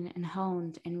clean and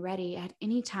honed and ready at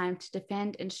any time to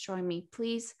defend and destroy me.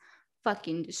 Please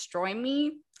fucking destroy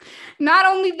me. Not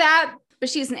only that, but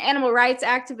she's an animal rights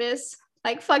activist.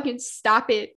 Like, fucking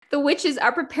stop it. The witches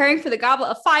are preparing for the Goblet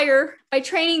of Fire by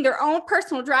training their own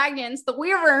personal dragons, the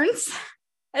Wyverns,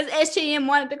 as SJM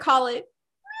wanted to call it.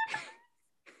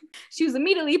 She was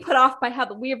immediately put off by how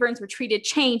the Wyverns were treated,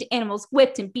 chained animals,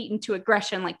 whipped and beaten to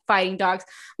aggression like fighting dogs.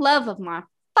 Love of my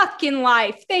fucking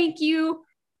life. Thank you.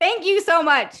 Thank you so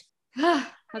much.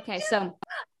 Okay, so.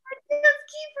 I just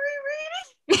keep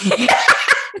rereading.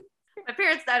 My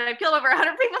parents died. I've killed over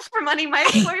 100 people for money. My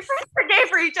boyfriends are gay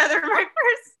for each other. My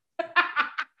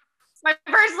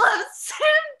first love,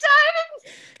 Sam, died, and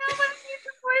now my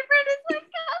future boyfriend is my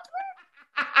cousin.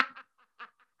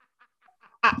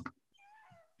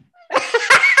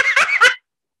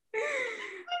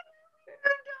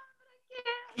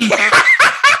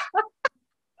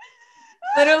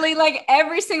 Literally, like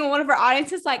every single one of our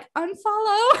audience is like,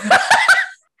 unfollow.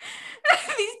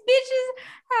 These bitches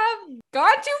have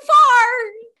gone too far.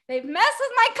 They've messed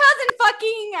with my cousin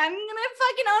fucking. I'm gonna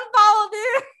fucking unfollow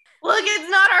them. Look, it's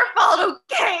not our fault,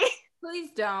 okay?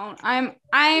 Please don't. I'm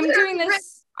doing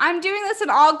this. I'm doing this in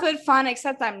all good fun,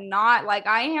 except I'm not. Like,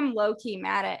 I am low-key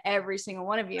mad at every single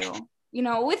one of you.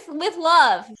 With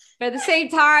love. But at the same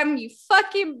time, you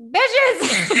fucking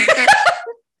bitches.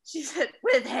 She said,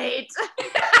 with hate.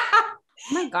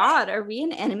 Oh my God, are we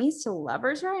in enemies to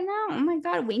lovers right now? Oh my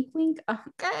God, wink, wink.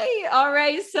 Okay, all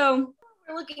right. So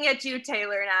we're looking at you,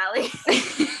 Taylor and Allie.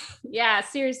 Yeah,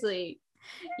 seriously.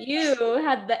 You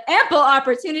had the ample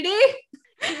opportunity.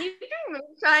 Can you drink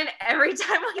moonshine every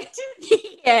time I do?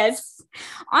 Yes.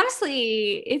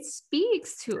 Honestly, it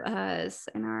speaks to us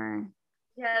and our.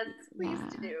 Yes, please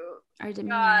do. Our demeanors.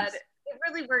 God, it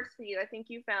really works for you. I think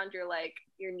you found your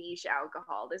niche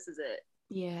alcohol. This is it.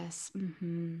 Yes.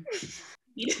 Mm-hmm.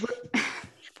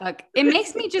 Fuck. It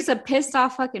makes me just a pissed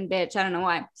off fucking bitch. I don't know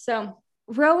why. So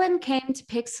Rowan came to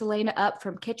pick Selena up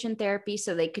from kitchen therapy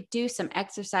so they could do some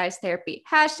exercise therapy.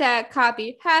 Hashtag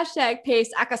copy. Hashtag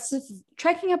paste.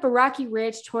 Trekking up a rocky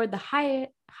ridge toward the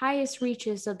highest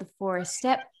reaches of the forest.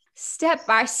 Step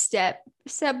by step.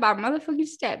 Step by motherfucking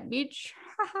step, bitch.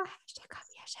 Hashtag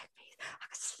copy. Hashtag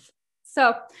paste.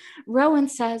 So Rowan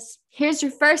says, here's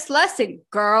your first lesson,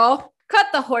 girl. Cut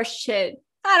the horse shit.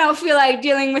 I don't feel like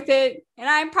dealing with it. And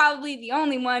I'm probably the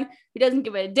only one who doesn't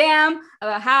give a damn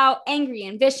about how angry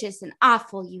and vicious and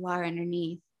awful you are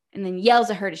underneath. And then yells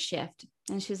at her to shift.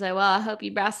 And she's like, well, I hope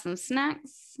you brought some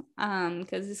snacks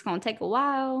because it's going to take a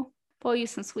while. Boil you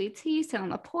some sweet tea, sit on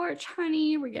the porch,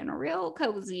 honey. We're getting real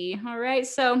cozy. All right.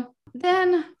 So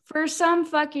then for some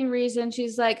fucking reason,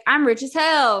 she's like, I'm rich as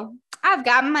hell. I've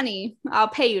got money. I'll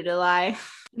pay you to lie.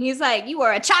 And he's like, you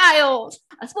are a child,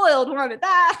 a spoiled one at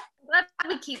that. Let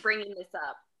me keep bringing this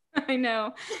up. I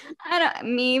know.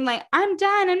 Like, I'm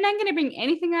done. I'm not going to bring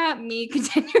anything up. Me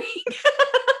continuing.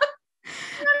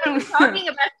 I'm talking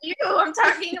about you. I'm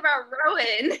talking about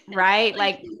Rowan. Right?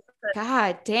 Like,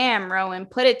 God damn, Rowan,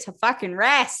 put it to fucking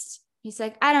rest. He's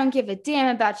like, I don't give a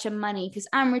damn about your money because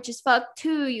I'm rich as fuck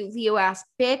too, you Leo ass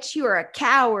bitch. You are a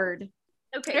coward.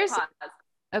 Okay, pause.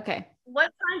 Okay.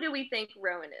 What sign do we think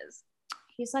Rowan is?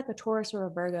 He's like a Taurus or a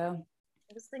Virgo.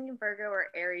 I was thinking Virgo or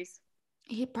Aries.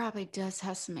 He probably does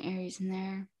have some Aries in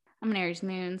there. I'm an Aries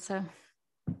moon, so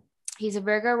he's a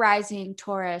Virgo rising,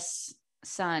 Taurus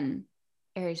sun,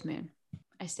 Aries moon.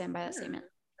 I stand by that statement.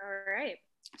 All right.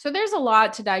 So there's a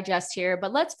lot to digest here,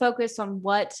 but let's focus on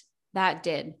what that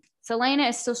did. Selena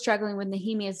is still struggling with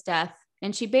Nehemiah's death,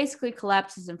 and she basically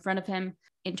collapses in front of him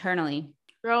internally.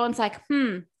 Rowan's like,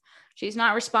 she's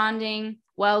not responding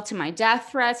well to my death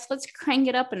threats. Let's crank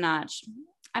it up a notch.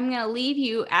 I'm going to leave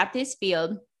you at this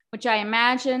field, which I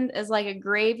imagined as like a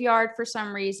graveyard for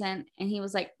some reason. And he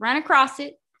was like, run across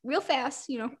it real fast,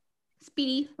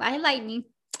 speedy, like lightning.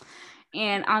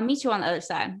 And I'll meet you on the other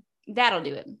side. That'll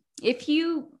do it. If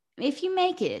you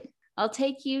make it, I'll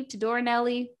take you to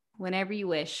Dornelli whenever you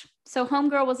wish. So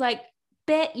homegirl was like,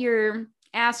 bet your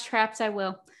ass traps I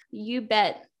will. You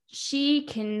bet. She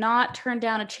cannot turn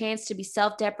down a chance to be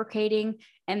self-deprecating.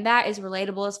 And that is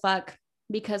relatable as fuck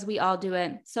because we all do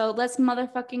it. So let's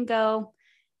motherfucking go.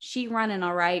 She running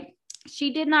all right.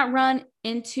 She did not run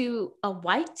into a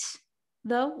white,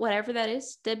 though, whatever that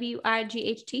is.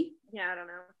 W-I-G-H-T. Yeah, I don't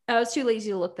know. I was too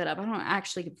lazy to look that up. I don't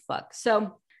actually give a fuck.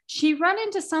 So she run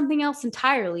into something else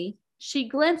entirely. She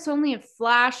glimpsed only a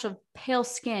flash of pale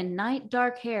skin, night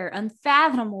dark hair,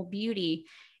 unfathomable beauty,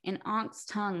 and Ank's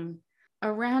tongue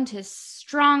around his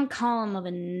strong column of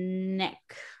a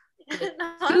neck.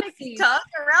 Ank's tongue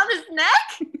around his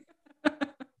neck?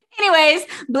 Anyways,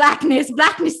 blackness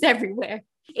everywhere.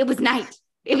 It was night.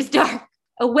 It was dark.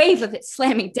 A wave of it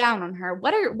slamming down on her.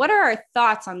 What are our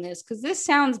thoughts on this? Because this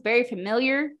sounds very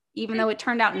familiar, even though it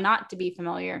turned out not to be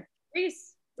familiar.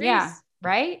 Reese. Yeah,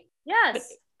 right?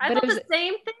 Yes. I thought the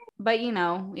same thing. But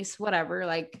it's whatever.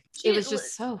 Like, it was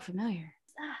just so familiar.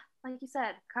 Like you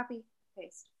said, copy,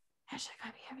 paste.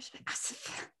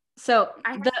 So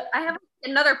I have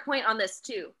another point on this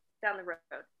too, down the road.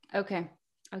 Okay,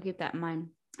 I'll keep that in mind.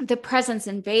 The presence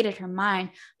invaded her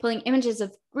mind, pulling images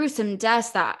of gruesome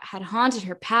deaths that had haunted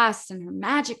her past, and her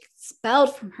magic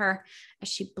expelled from her as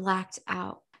she blacked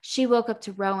out. She woke up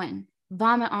to Rowan,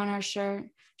 vomit on her shirt.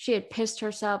 She had pissed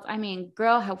herself. I mean,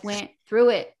 girl had went through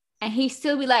it, and he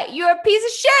still be like, "You're a piece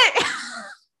of shit."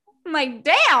 I'm like,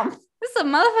 damn, this is a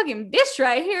motherfucking bitch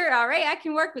right here. All right, I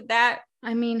can work with that.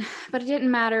 I mean, but it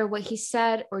didn't matter what he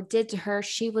said or did to her.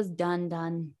 She was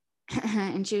done.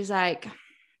 And she was like,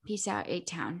 peace out,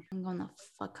 A-Town. I'm going the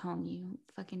fuck home, you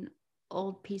fucking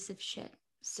old piece of shit.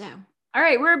 So, all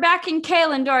right, we're back in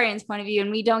Kale and Dorian's point of view,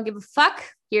 and we don't give a fuck.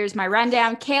 Here's my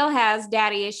rundown. Kale has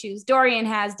daddy issues. Dorian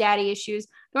has daddy issues.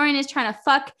 Dorian is trying to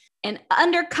fuck an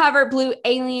undercover blue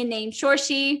alien named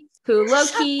Shorshi, who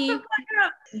low-key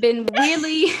been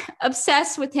really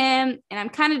obsessed with him, and I'm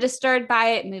kind of disturbed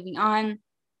by it. Moving on.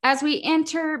 As we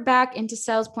enter back into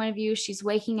Sel's point of view, she's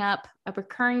waking up, a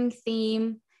recurring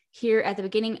theme here at the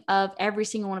beginning of every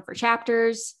single one of her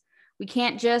chapters. We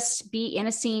can't just be in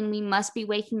a scene. We must be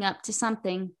waking up to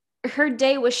something. Her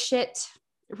day was shit.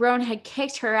 Rowan had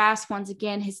kicked her ass once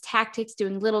again, his tactics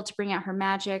doing little to bring out her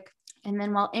magic. And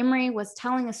then while Emery was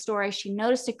telling a story, she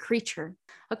noticed a creature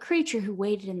who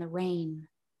waited in the rain.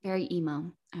 Very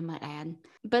emo, I might add.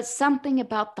 But something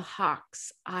about the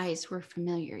hawk's eyes were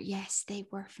familiar. Yes, they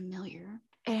were familiar.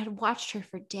 It had watched her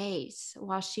for days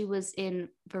while she was in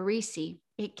Varese.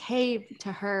 It came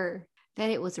to her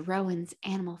that it was Rowan's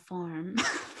animal form.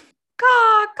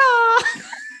 Caw, caw.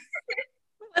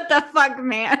 What the fuck,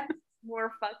 man?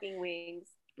 More fucking wings.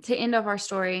 To end of our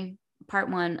story, part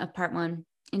one,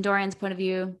 in Dorian's point of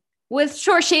view, with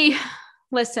Shorshi,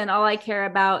 listen, all I care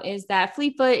about is that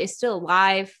Fleetfoot is still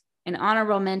alive. An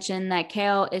honorable mention that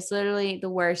Kale is literally the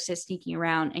worst at sneaking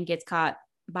around and gets caught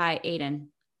by Aiden,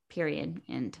 period.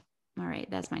 And all right,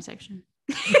 that's my section.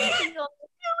 The only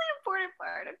important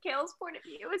part of Kale's point of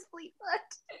view is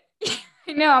Fleetfoot.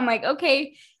 I know, I'm like,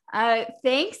 okay,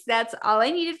 thanks. That's all I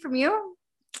needed from you.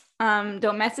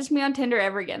 Don't message me on Tinder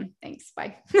ever again. Thanks.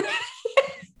 Bye. God.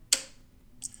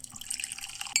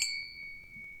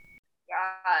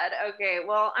 Okay,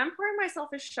 well, I'm pouring myself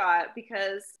a shot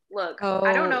because look,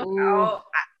 I don't know Oh, how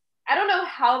I don't know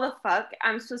how the fuck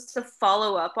I'm supposed to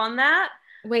follow up on that.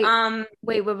 wait, Um,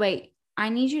 wait. I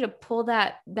need you to pull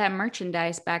that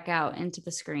merchandise back out into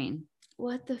the screen.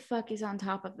 What the fuck is on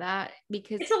top of that?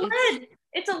 Because it's a it's lid.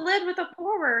 It's a lid with a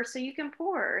pourer, so you can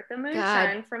pour the God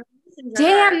moonshine from the mason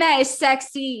damn, jar. that is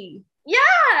sexy.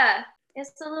 Yeah,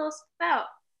 it's a little spout.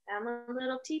 I'm a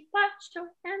little teapot, short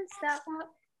and stout.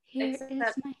 Here Except is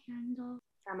my handle.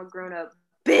 I'm a grown up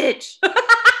bitch. So,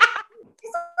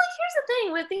 like, here's the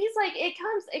thing with these, like, it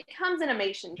comes in a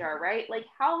mason jar, right? Like,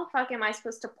 how the fuck am I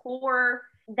supposed to pour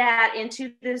that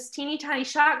into this teeny tiny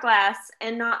shot glass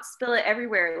and not spill it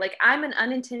everywhere? Like, I'm an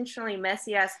unintentionally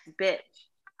messy ass bitch.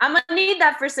 I'm gonna need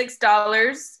that for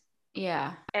 $6,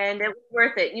 Yeah. and it was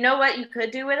worth it. You know what you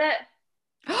could do with it?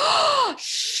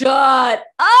 Shut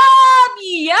up,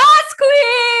 yes,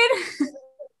 queen.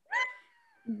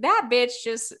 That bitch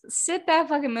just sip that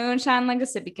fucking moonshine like a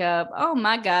sippy cup. Oh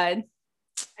my God.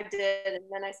 I did, and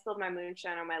then I spilled my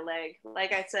moonshine on my leg.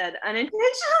 Like I said,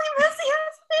 unintentionally messy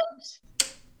ass bitch.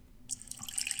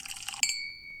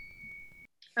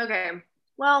 Okay,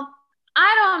 well,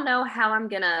 I don't know how I'm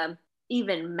gonna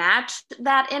even match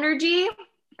that energy.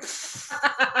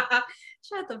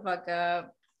 Shut the fuck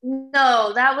up.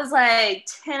 No, that was like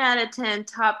 10 out of 10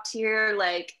 top tier,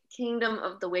 like Kingdom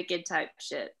of the Wicked type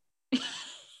shit.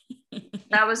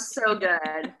 That was so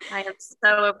good. I am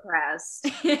so impressed.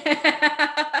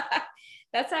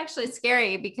 That's actually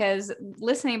scary because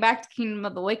listening back to Kingdom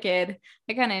of the Wicked,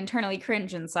 I kind of internally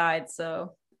cringe inside.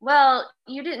 So, Well,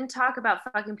 you didn't talk about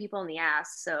fucking people in the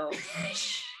ass, so.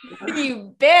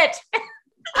 you bitch.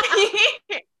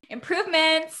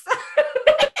 Improvements.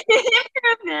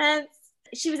 Improvements.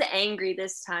 She was angry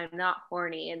this time, not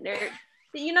horny. And there's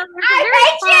I hate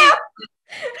you.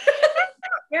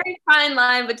 very fine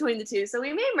line between the two. So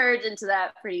we may merge into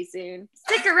that pretty soon.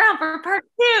 Stick around for part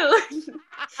 2.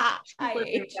 I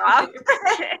hate you.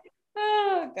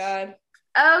 Oh God.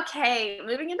 Okay,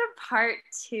 moving into part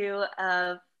 2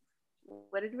 of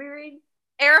what did we read?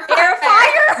 Air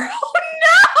Fire. Oh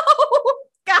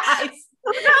no, guys.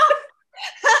 Oh, no.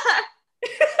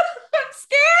 I'm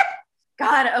scared.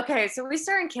 God, okay, so we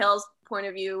start in Kale's point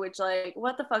of view, which, like,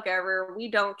 what the fuck ever, we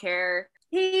don't care.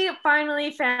 He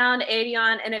finally found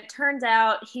Aedion, and it turns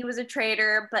out he was a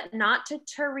traitor, but not to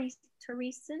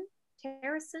Terrasen,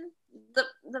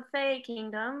 the Fae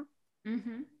Kingdom,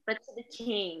 but to the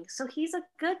king. So he's a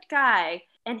good guy,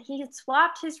 and he had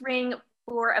swapped his ring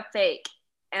for a fake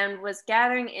and was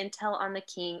gathering intel on the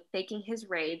king, faking his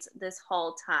raids this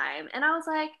whole time. And I was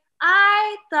like,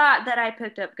 I thought that I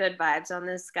picked up good vibes on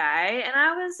this guy, and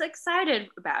I was excited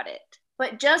about it.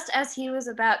 But just as he was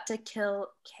about to kill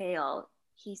Kale,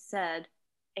 he said,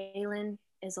 Aelin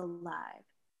is alive.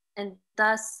 And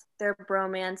thus their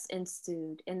bromance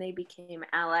ensued, and they became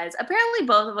allies. Apparently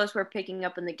both of us were picking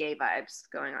up on the gay vibes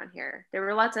going on here. There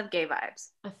were lots of gay vibes.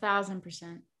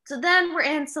 1,000%. So then we're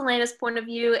in Celaena's point of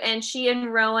view, and she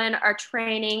and Rowan are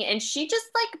training, and she just,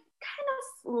 like, kind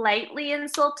of slightly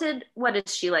insulted. What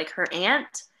is she, like, her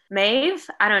aunt? Maeve?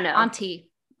 I don't know. Auntie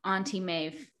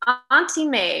Maeve. Auntie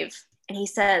Maeve. And he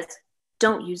says,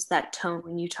 don't use that tone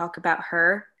when you talk about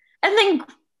her. And then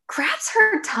grabs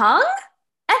her tongue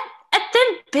and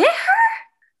then bit her?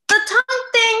 The tongue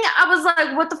thing, I was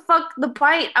like, what the fuck? The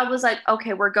bite, I was like,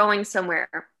 okay, we're going somewhere.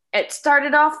 It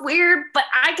started off weird, but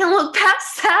I can look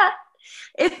past that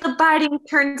if the biting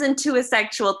turns into a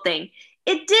sexual thing.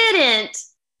 It didn't.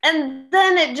 And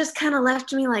then it just kind of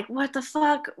left me like, what the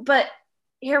fuck? But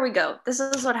here we go. This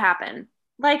is what happened.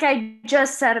 Like I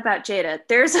just said about Jada,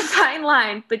 there's a fine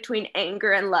line between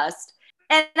anger and lust.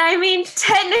 And I mean,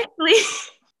 technically,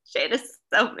 Jada's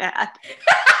so mad.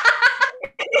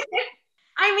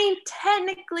 I mean,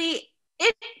 technically,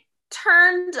 it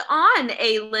turned on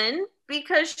Aelin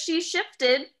because she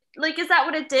shifted. Like, is that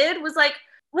what it did? Was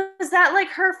that like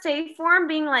her fae form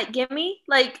being like, gimme?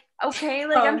 Like, okay,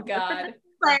 like, oh God.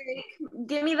 Like,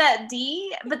 give me that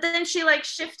D. But then she like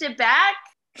shifted back.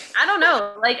 I don't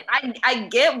know. Like, I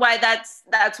get why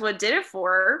that's what did it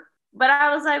for her. But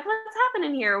I was like, what's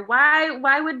happening here?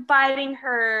 Why would biting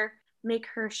her make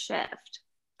her shift?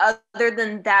 Other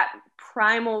than that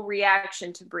primal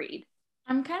reaction to breed.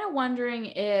 I'm kind of wondering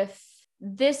if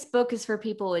this book is for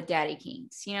people with daddy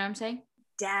kinks. You know what I'm saying?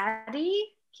 Daddy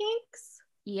kinks?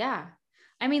 Yeah.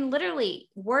 I mean, literally,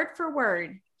 word for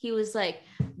word, he was like,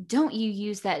 don't you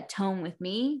use that tone with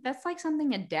me. That's like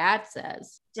something a dad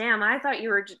says. Damn, I thought you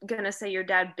were going to say your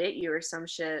dad bit you or some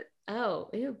shit. Oh,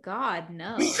 ew, God,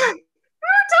 no. We were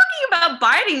talking about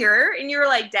biting her, and you were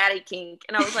like, daddy kink.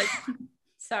 And I was like,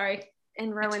 sorry.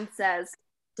 And Rowan says,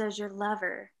 does your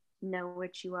lover know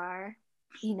what you are.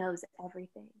 He knows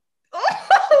everything.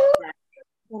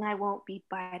 Then I won't be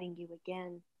biting you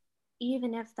again.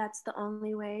 Even if that's the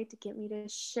only way to get me to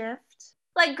shift.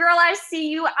 Like, girl, I see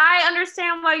you. I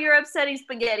understand why you're upsetting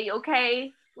spaghetti,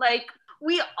 okay? Like,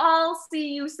 we all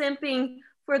see you simping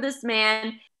for this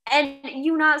man, and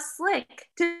you not slick,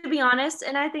 to be honest,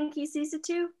 and I think he sees it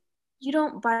too. You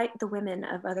don't bite the women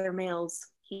of other males,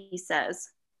 he says.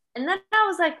 And then I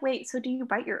was like, wait, so do you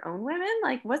bite your own women?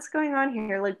 Like, what's going on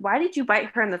here? Like, why did you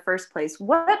bite her in the first place?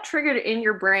 What triggered in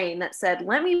your brain that said,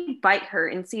 let me bite her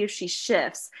and see if she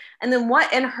shifts? And then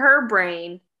what in her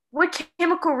brain, what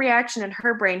chemical reaction in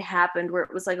her brain happened where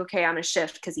it was like, okay, I'm gonna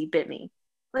shift because he bit me?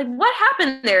 Like, what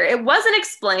happened there? It wasn't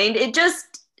explained. It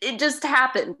just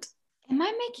happened. Am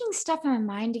I making stuff in my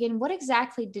mind again? What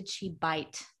exactly did she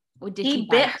bite? Or did He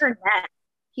bit her neck.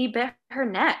 He bit her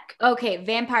neck. Okay,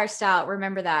 vampire style.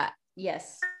 Remember that.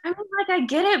 Yes. I mean, like, I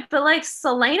get it, but like,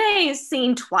 Selena ain't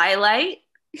seen Twilight.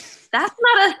 That's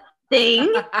not a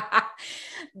thing.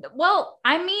 Well,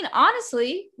 I mean,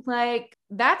 honestly, like,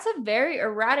 that's a very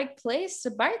erratic place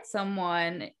to bite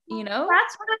someone, you know?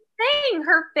 That's what I'm saying.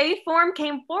 Her fae form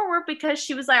came forward because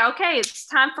she was like, okay, it's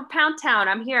time for Pound Town.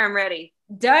 I'm here. I'm ready.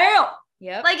 Damn.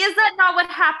 Yep. Like, is that not what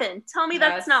happened? Tell me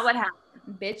that's not what happened.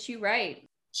 Bitch, you right.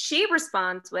 She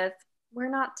responds with, we're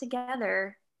not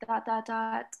together, ...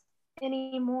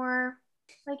 anymore.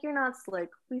 Like, you're not slick.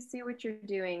 We see what you're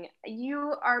doing.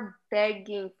 You are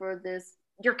begging for this,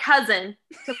 your cousin,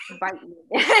 to bite you.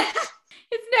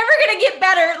 It's never going to get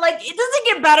better. Like, it doesn't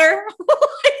get better.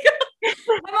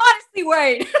 I'm honestly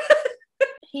worried.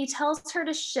 He tells her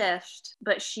to shift,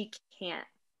 but she can't.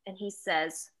 And he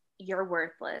says, you're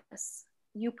worthless.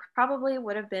 You probably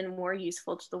would have been more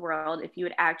useful to the world if you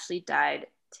had actually died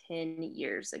 10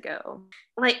 years ago.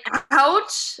 Like,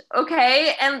 ouch.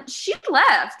 Okay. And she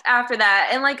left after that.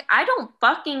 And like, I don't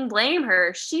fucking blame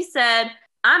her. She said,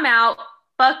 I'm out.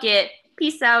 Fuck it.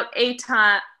 Peace out.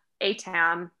 A-town.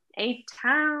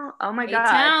 Oh my God.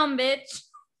 A-town, bitch.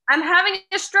 I'm having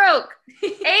a stroke.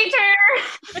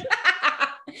 A-town.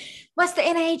 What's the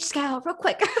NIH scale? Real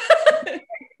quick.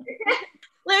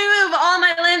 Let me move all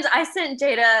my limbs. I sent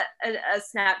Jada a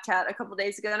Snapchat a couple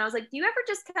days ago, and I was like, do you ever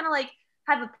just kind of like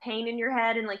have a pain in your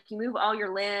head and like you move all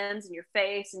your limbs and your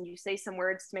face and you say some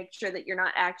words to make sure that you're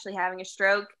not actually having a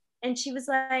stroke? And she was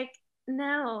like,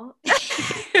 no.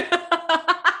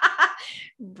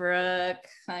 Brooke,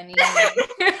 honey.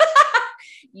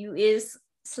 You is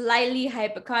slightly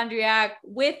hypochondriac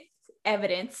with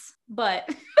evidence, but...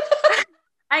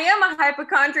 I am a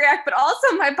hypochondriac, but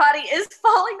also my body is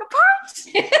falling apart.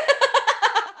 So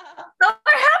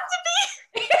I have to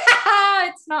be.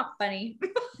 It's not funny.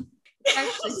 It's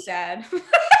actually sad.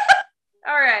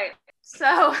 All right.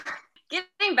 So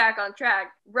getting back on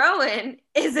track, Rowan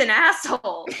is an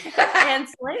asshole. And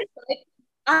Selena's like,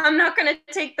 I'm not going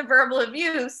to take the verbal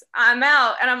abuse. I'm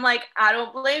out. And I'm like, I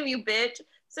don't blame you, bitch.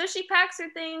 So she packs her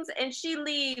things and she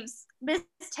leaves Miss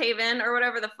Haven or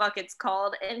whatever the fuck it's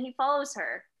called. And he follows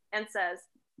her and says,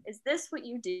 is this what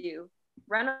you do?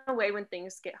 Run away when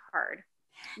things get hard.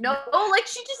 No, like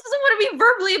she just doesn't want to be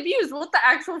verbally abused. What the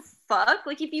actual fuck?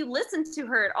 Like if you listened to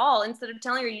her at all, instead of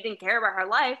telling her you didn't care about her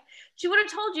life, she would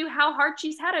have told you how hard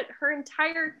she's had it her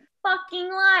entire fucking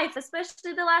life,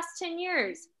 especially the last 10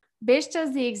 years. Bitch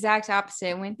does the exact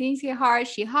opposite. When things get hard,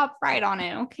 she hopped right on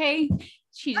it, okay?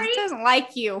 She just doesn't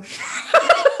like you. She's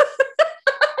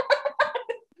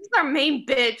our main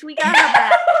bitch. We got her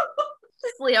back.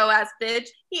 This Leo ass bitch.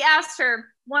 He asked her,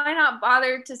 why not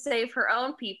bother to save her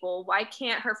own people? Why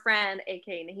can't her friend,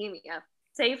 aka Nehemia,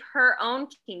 save her own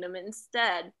kingdom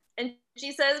instead? And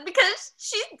she says, because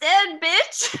she's dead,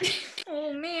 bitch.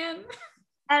 Oh, man.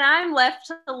 And I'm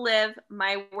left to live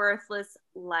my worthless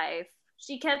life.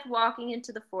 She kept walking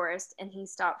into the forest and he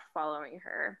stopped following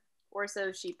her. Or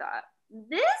so she thought.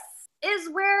 This is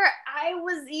where I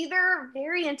was either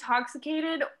very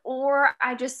intoxicated or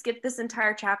I just skipped this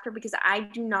entire chapter because I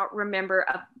do not remember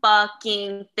a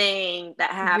fucking thing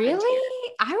that happened. Really?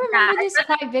 Here. I remember this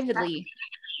quite vividly.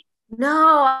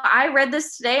 No, I read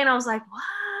this today and I was like,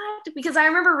 what? Because I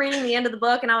remember reading the end of the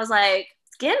book and I was like,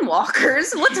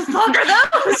 skinwalkers? What the fuck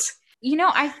are those? You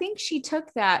know, I think she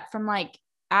took that from like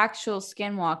actual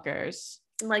skinwalkers.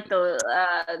 Like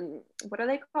the, what are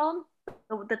they called?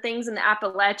 The things in the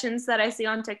Appalachians that I see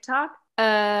on TikTok.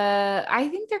 I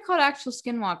think they're called actual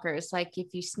skinwalkers. Like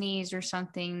if you sneeze or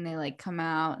something, they like come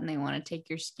out and they want to take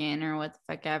your skin or what the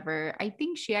fuck ever. I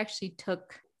think she actually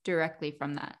took directly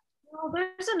from that. Well,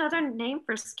 there's another name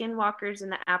for skinwalkers in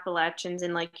the Appalachians,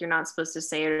 and like you're not supposed to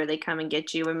say it or they come and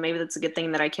get you. And maybe that's a good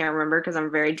thing that I can't remember because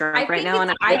I'm very drunk right now.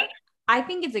 And I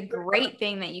think it's a great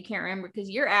thing that you can't remember because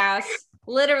your ass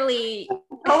literally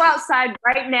go outside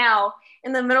right now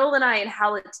in the middle of the night and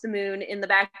howl at the moon in the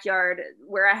backyard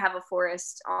where I have a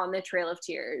forest on the Trail of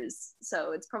Tears.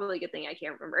 So it's probably a good thing I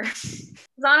can't remember.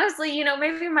 Honestly, you know,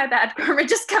 maybe my bad karma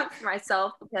just comes for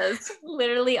myself because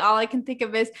literally all I can think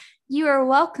of is you are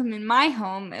welcome in my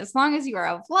home as long as you are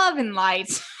of love and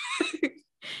light.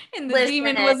 And the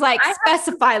demon was like,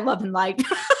 specify love and light.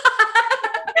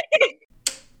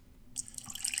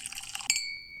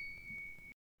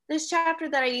 This chapter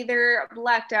that I either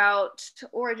blacked out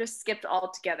or just skipped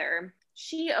altogether.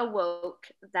 She awoke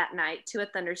that night to a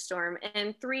thunderstorm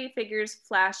and 3 figures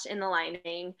flashed in the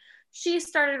lightning. She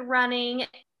started running,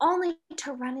 only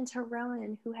to run into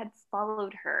Rowan, who had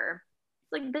followed her.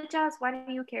 Like, bitch ass, why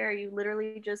do you care? You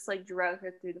literally just like drug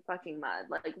her through the fucking mud.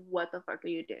 Like, what the fuck are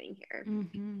you doing here?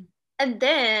 Mm-hmm. And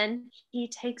then he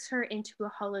takes her into a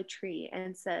hollow tree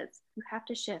and says, you have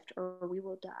to shift or we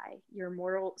will die. Your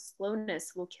mortal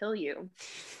slowness will kill you.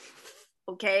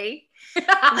 Okay?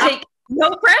 Like,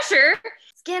 no pressure.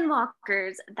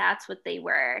 Skinwalkers, that's what they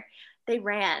were. They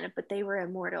ran, but they were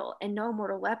immortal, and no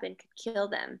mortal weapon could kill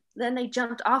them. Then they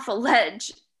jumped off a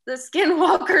ledge. The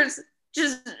skinwalkers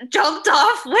just jumped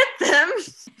off with them.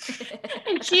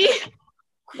 And she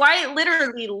quite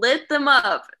literally lit them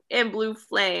up in blue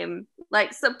flame.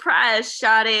 Like, surprise,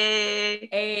 shawty.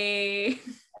 Hey.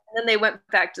 And then they went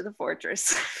back to the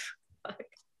fortress. I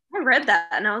read that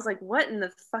and I was like, what in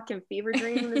the fucking fever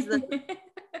dream is this?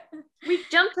 We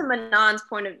jumped to Manon's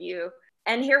point of view.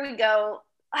 And here we go.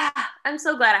 I'm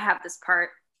so glad I have this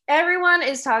part. Everyone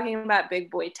is talking about Big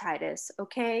Boy Titus,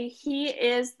 okay? He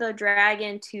is the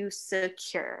dragon to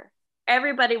secure.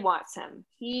 Everybody wants him.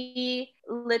 He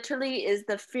literally is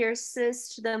the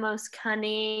fiercest, the most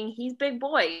cunning. He's Big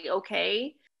Boy,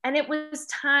 okay? And it was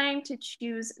time to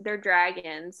choose their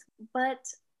dragons. But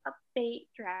a bait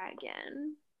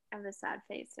dragon, I have a sad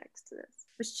face next to this,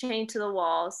 was chained to the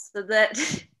wall so that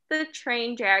the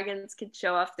trained dragons could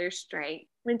show off their strength.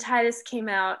 When Titus came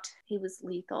out, he was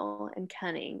lethal and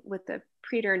cunning with a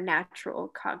preternatural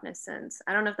cognizance.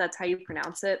 I don't know if that's how you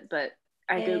pronounce it, but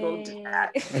I Googled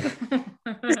that.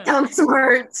 It sounds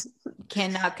smart.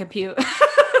 Cannot compute.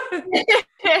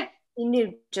 He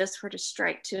knew just where to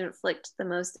strike to inflict the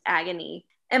most agony.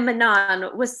 And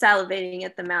Manon was salivating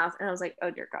at the mouth. And I was like, oh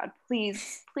dear God,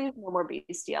 please, no more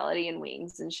bestiality and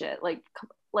wings and shit. Like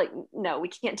no, we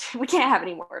can't have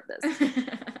any more of this.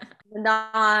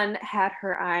 Manon had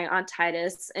her eye on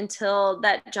Titus until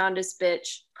that jaundiced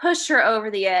bitch pushed her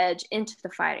over the edge into the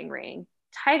fighting ring.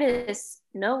 Titus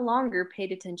no longer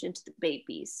paid attention to the bait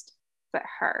beast, but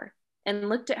her, and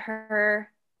looked at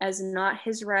her as not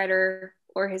his rider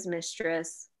or his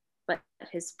mistress, but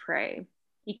his prey.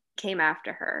 He came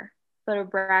after her, but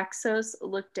Abraxos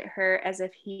looked at her as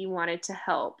if he wanted to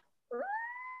help.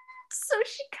 So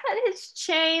she cut his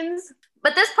chains.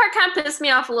 But this part kind of pissed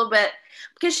me off a little bit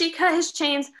because she cut his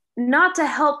chains not to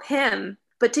help him,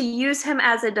 but to use him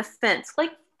as a defense.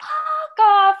 Like, fuck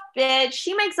off, bitch.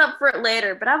 She makes up for it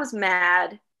later, but I was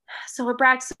mad. So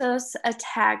Abraxos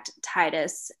attacked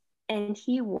Titus, and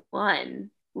he won,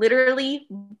 literally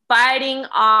biting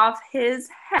off his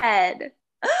head.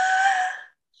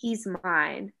 He's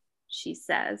mine, she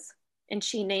says, and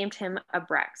she named him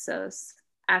Abraxos,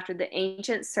 after the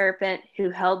ancient serpent who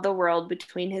held the world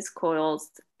between his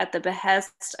coils at the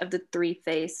behest of the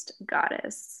 3-faced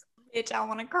goddess. Bitch, I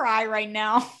want to cry right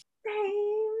now. Same.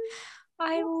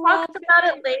 We'll talk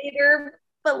about it later,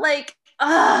 but like,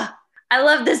 I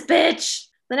love this bitch.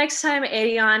 The next time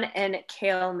Aedion and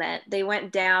Kale met, they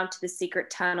went down to the secret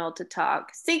tunnel to talk.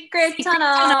 Secret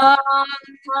tunnel.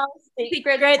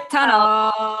 Secret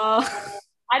tunnel.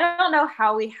 I don't know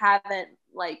how we haven't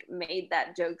like made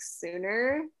that joke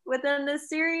sooner within this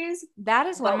series. That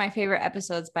is one of my favorite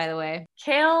episodes, by the way.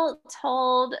 Kale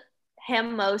told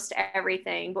him most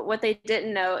everything, but what they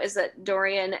didn't know is that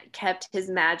Dorian kept his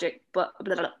magic book.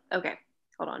 Okay,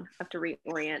 hold on. I have to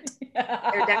reorient.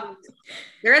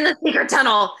 They're in the secret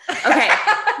tunnel. Okay.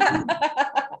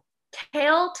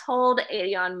 Kale told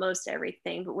Aedion most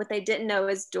everything, but what they didn't know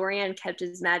is Dorian kept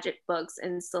his magic books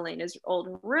in Selena's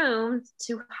old room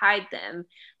to hide them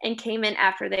and came in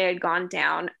after they had gone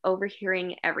down,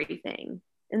 overhearing everything.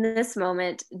 In this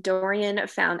moment, Dorian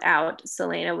found out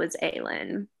Selena was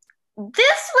Aelin.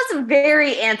 This was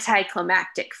very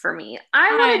anticlimactic for me.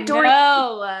 I wanted Dorian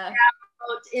to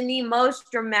in the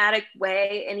most dramatic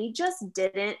way, and he just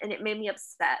didn't, and it made me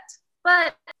upset.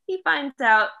 But he finds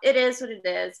out it is what it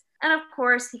is. And of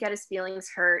course, he got his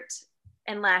feelings hurt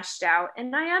and lashed out.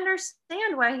 And I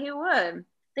understand why he would.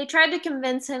 They tried to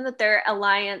convince him that their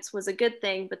alliance was a good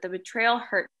thing, but the betrayal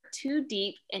hurt too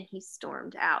deep and he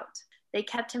stormed out. They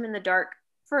kept him in the dark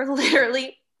for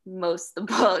literally most of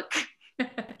the book.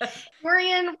 Poor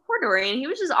Dorian, he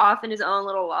was just off in his own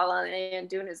little la la land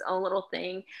doing his own little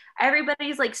thing.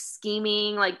 Everybody's like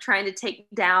scheming, like trying to take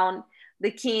down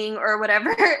the king or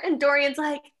whatever. And Dorian's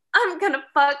like, I'm gonna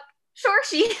fuck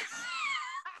Shorshi.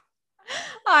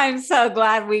 I'm so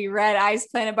glad we read Ice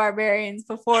Planet Barbarians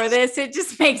before this. It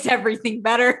just makes everything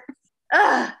better.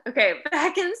 Okay,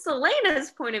 back in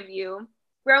Selena's point of view,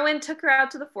 Rowan took her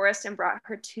out to the forest and brought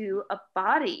her to a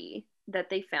body that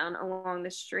they found along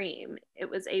the stream. It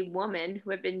was a woman who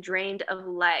had been drained of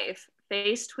life,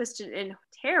 face twisted in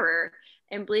terror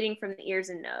and bleeding from the ears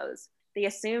and nose. They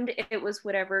assumed it was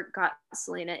whatever got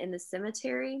Selena in the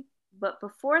cemetery. But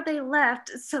before they left,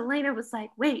 Selena was like,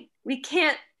 wait, we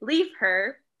can't leave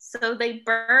her. So they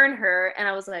burn her. And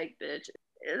I was like, bitch,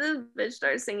 this bitch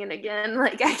starts singing again.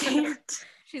 Like, I can't.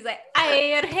 She's like,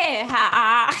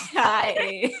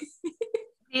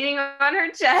 beating on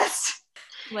her chest.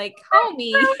 Like,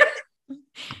 homie,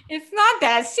 it's not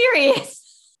that serious.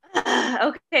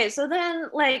 Okay, so then,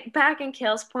 like, back in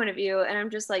Kale's point of view, and I'm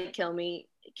just like, kill me.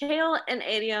 Kale and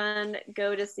Adion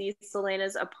go to see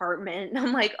Selena's apartment. And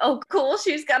I'm like, oh, cool.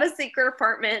 She's got a secret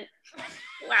apartment.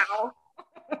 Wow.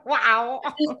 Wow.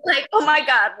 Like, oh my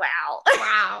God, wow.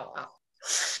 Wow.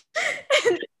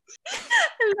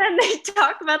 And then they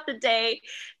talk about the day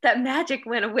that magic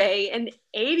went away, and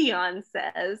Adion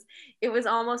says it was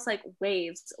almost like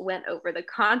waves went over the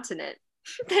continent.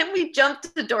 Then we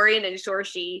jumped to Dorian and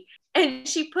Shorshi, and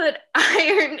she put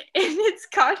iron in its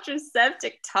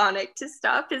contraceptive tonic to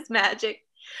stop his magic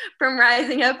from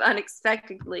rising up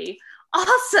unexpectedly.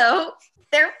 Also,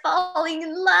 they're falling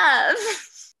in love.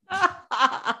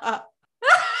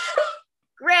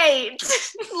 Great.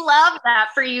 Love that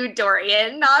for you,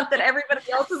 Dorian. Not that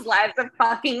everybody else's lives are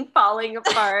fucking falling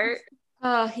apart.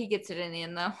 Oh, he gets it in the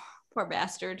end, though. Poor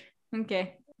bastard.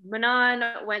 Okay.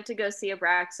 Manon went to go see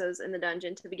Abraxos in the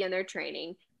dungeon to begin their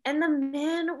training. And the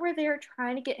men were there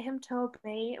trying to get him to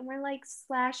obey and were like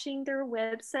slashing their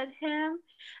whips at him.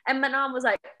 And Manon was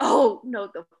like, oh,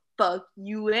 no, the fuck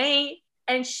you ain't.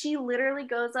 And she literally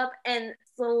goes up and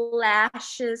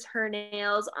slashes her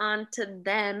nails onto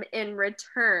them in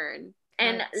return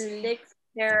and licks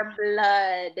their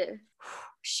blood. But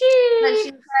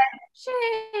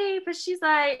she's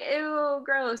like, ew,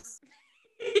 gross.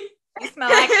 You smell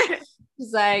like.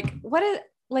 She's like, what is,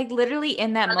 like, literally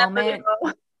in that moment,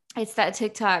 it's that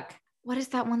TikTok. What is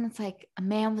that one that's like a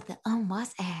man with an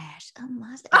unwashed ass?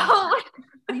 Oh,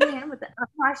 a man with an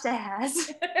unwashed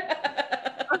ass.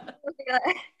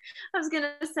 I was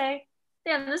gonna say,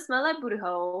 damn, this smell like booty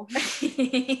hole.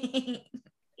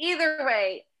 Either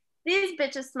way, these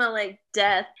bitches smell like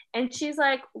death. And she's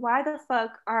like, why the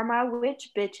fuck are my witch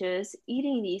bitches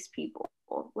eating these people?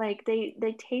 Like, they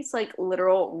taste like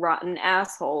literal rotten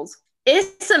assholes.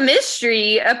 It's a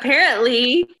mystery,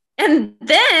 apparently. And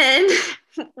then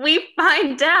we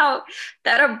find out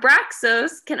that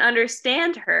Abraxos can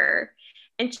understand her.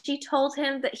 And she told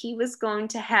him that he was going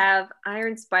to have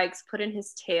iron spikes put in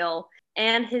his tail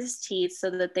and his teeth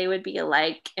so that they would be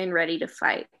alike and ready to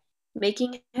fight,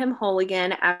 making him whole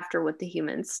again after what the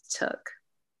humans took.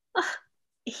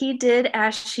 He did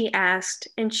as she asked,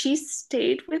 and she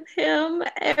stayed with him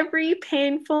every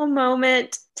painful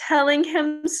moment, telling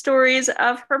him stories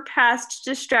of her past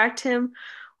to distract him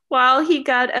while he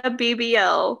got a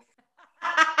BBL.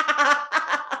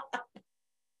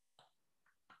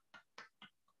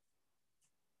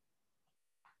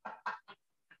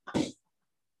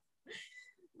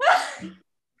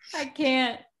 I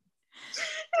can't.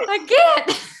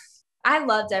 I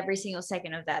loved every single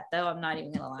second of that, though. I'm not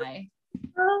even gonna lie.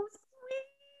 Oh,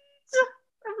 sweet.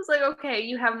 I was like, okay,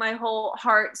 you have my whole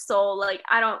heart, soul. Like,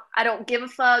 I don't give a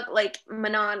fuck. Like,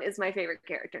 Manon is my favorite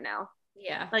character now.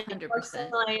 Yeah, like 100%.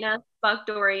 Selena, fuck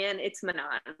Dorian. It's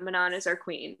Manon. Manon is our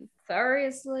queen.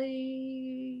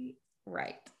 Seriously,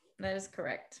 right? That is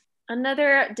correct.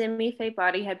 Another demi-fae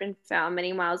body had been found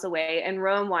many miles away, and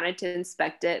Rowan wanted to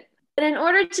inspect it. But in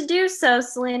order to do so,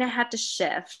 Selena had to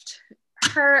shift.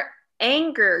 Her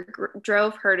anger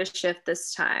drove her to shift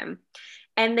this time.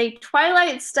 And they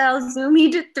Twilight-style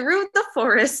zoomed through the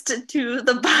forest to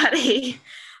the body.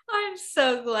 I'm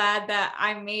so glad that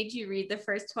I made you read the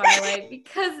first Twilight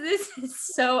because this is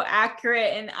so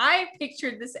accurate. And I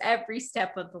pictured this every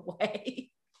step of the way.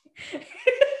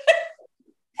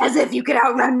 As if you could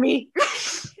outrun me.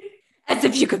 As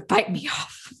if you could bite me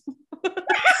off.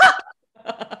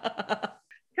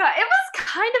 God, it was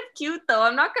kind of cute though.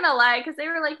 I'm not gonna lie, because they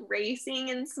were like racing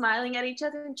and smiling at each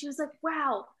other, and she was like,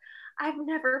 "Wow, I've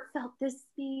never felt this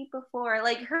speed before.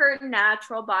 Like her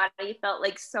natural body felt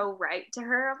like so right to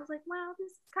her. I was like, wow,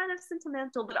 this is kind of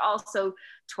sentimental, but also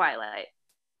Twilight.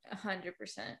 100%.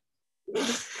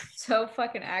 So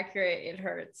fucking accurate, it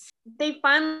hurts. They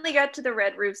finally got to the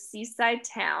Red Roof seaside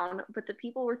town, but the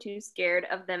people were too scared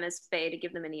of them as Fae to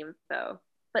give them any info.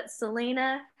 But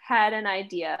Selena had an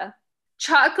idea.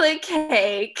 Chocolate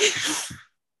cake.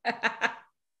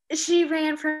 She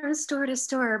ran from store to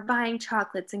store buying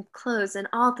chocolates and clothes and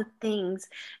all the things,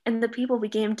 and the people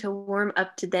began to warm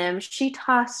up to them. She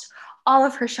tossed all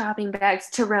of her shopping bags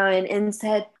to Rowan and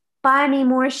said, "Buy me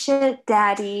more shit,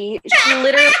 daddy." She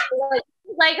literally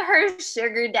like her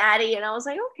sugar daddy, and I was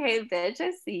like, okay, bitch,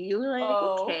 I see you. Like,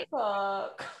 okay.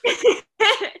 Fuck.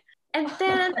 And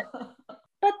then,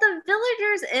 but the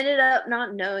villagers ended up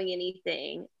not knowing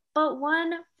anything. But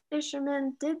one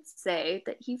fisherman did say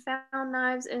that he found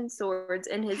knives and swords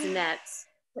in his nets,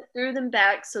 but threw them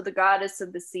back so the goddess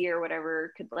of the sea or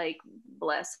whatever could like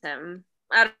bless him.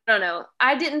 I don't know.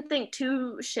 I didn't think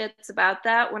two shits about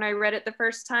that when I read it the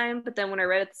first time, but then when I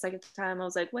read it the second time, I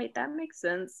was like, wait, that makes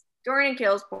sense. Dorian and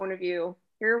Kale's point of view,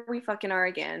 here we fucking are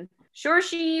again. Sure,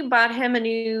 she brought him a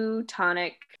new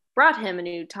tonic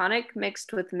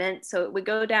mixed with mint so it would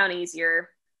go down easier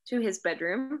to his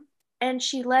bedroom. And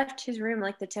she left his room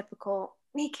like the typical,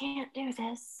 we can't do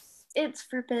this. It's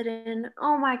forbidden.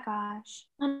 Oh my gosh.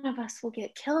 One of us will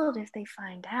get killed if they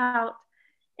find out.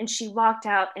 And she walked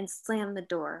out and slammed the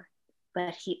door.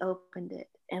 But he opened it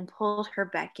and pulled her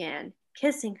back in,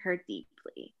 kissing her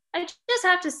deeply. I just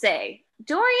have to say,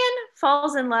 Dorian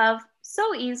falls in love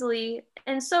so easily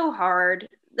and so hard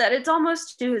that it's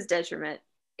almost to his detriment.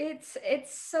 It's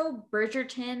so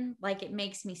Bridgerton, like it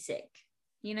makes me sick,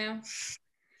 you know?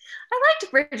 I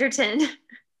liked Bridgerton.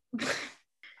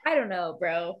 I don't know,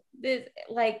 bro.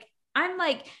 I'm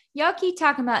like, y'all keep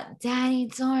talking about Daddy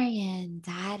Dorian.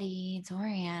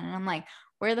 And I'm like,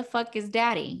 where the fuck is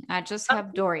Daddy? I just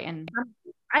have Dorian.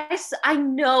 I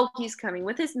know he's coming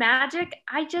with his magic.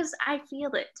 I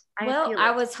feel it.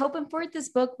 I was hoping for it this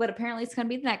book, but apparently it's going to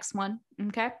be the next one.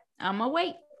 Okay. I'm going to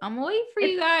wait. For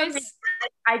you guys.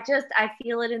 I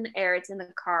feel it in the air. It's in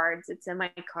the cards. It's in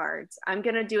my cards. I'm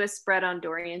going to do a spread on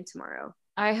Dorian tomorrow.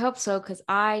 I hope so, because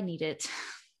I need it.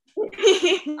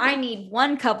 I need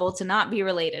one couple to not be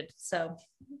related. So.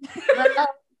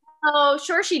 Oh,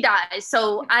 sure she dies.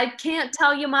 So I can't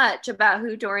tell you much about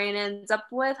who Dorian ends up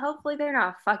with. Hopefully they're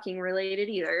not fucking related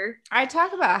either. I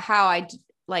talk about how I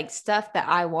like stuff that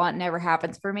I want never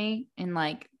happens for me. And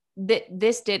like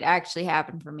this did actually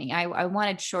happen for me. I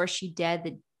wanted sure she dead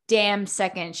the damn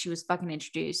second she was fucking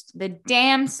introduced. The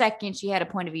damn second she had a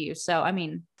point of view. So, I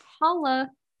mean,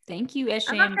 holla. Thank you,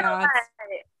 Eshan gods.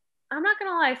 I'm not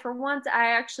going to lie. For once,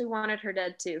 I actually wanted her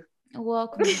dead too.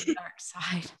 Welcome to the dark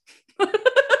side.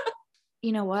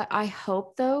 You know what? I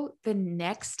hope though the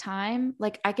next time,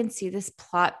 like I can see this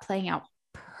plot playing out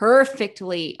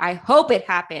perfectly. I hope it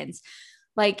happens.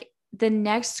 Like the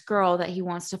next girl that he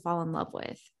wants to fall in love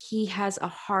with, he has a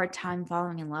hard time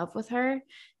falling in love with her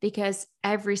because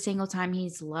every single time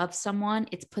he's loved someone,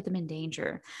 it's put them in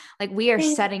danger. Like we are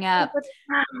setting up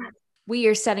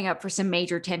for some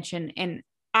major tension. And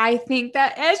I think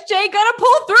that SJ gonna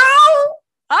pull through.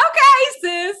 Okay,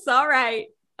 sis. All right.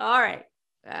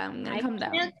 I'm gonna come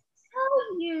down. I can't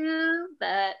tell you,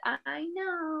 but I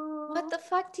know. What the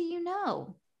fuck do you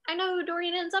know? I know who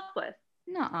Dorian ends up with.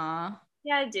 Nuh-uh.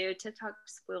 Yeah, I do. TikTok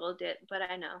spoiled it, but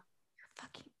I know. You're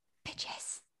fucking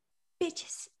bitches.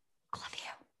 I love you.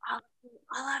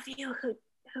 I love you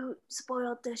who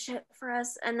spoiled this shit for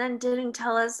us and then didn't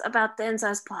tell us about the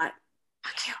incest plot.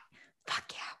 Fuck you.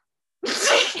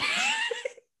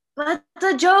 But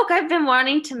the joke I've been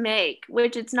wanting to make,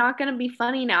 which it's not going to be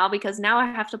funny now because now I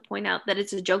have to point out that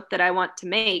it's a joke that I want to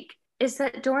make, is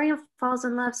that Dorian falls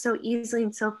in love so easily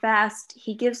and so fast.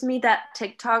 He gives me that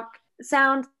TikTok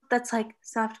sound that's like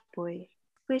soft boy,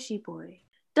 squishy boy,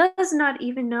 does not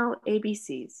even know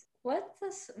ABCs. What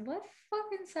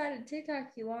fucking side of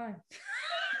TikTok you on?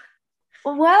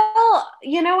 Well,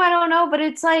 I don't know, but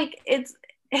it's like, it's...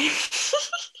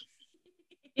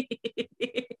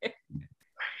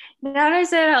 Now that I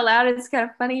say it out loud, it's kind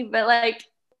of funny, but like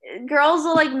girls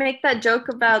will like make that joke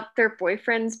about their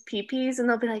boyfriend's pee-pees and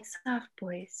they'll be like, soft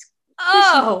boys.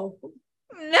 Oh,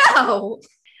 no.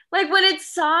 Like when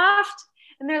it's soft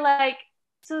and they're like,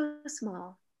 so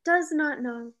small, does not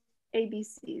know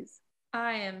ABCs.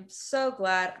 I am so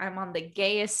glad I'm on the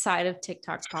gayest side of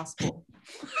TikTok possible.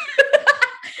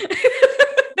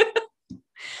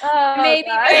 Maybe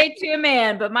married to a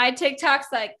man, but my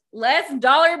TikTok's like, let's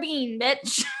dollar bean,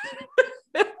 bitch.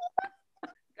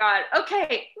 God.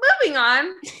 Okay, moving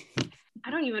on.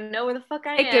 don't even know where the fuck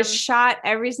I It am. gets shot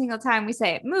every single time we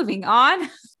say it. Moving on.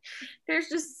 There's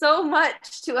just so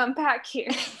much to unpack here.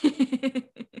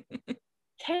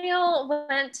 Kale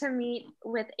went to meet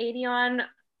with Adion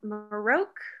Murtok,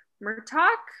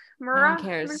 No one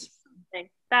cares.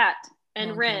 That, and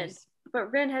No one Rin. cares.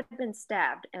 But Rin had been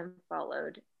stabbed and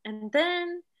followed. And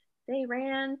then they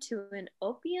ran to an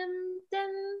opium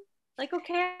den. Like,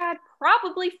 okay, I'd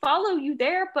probably follow you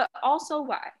there, but also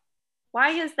why?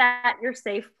 Why is that your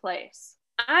safe place?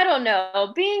 I don't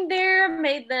know. Being there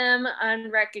made them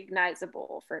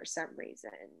unrecognizable for some reason.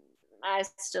 I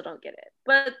still don't get it.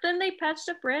 But then they patched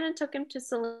up Ren and took him to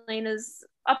Selena's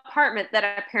apartment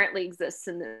that apparently exists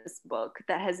in this book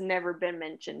that has never been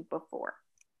mentioned before.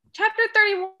 Chapter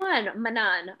 31,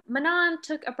 Manon. Manon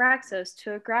took Abraxos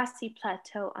to a grassy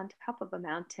plateau on top of a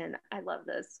mountain. I love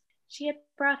this. She had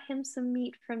brought him some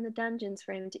meat from the dungeons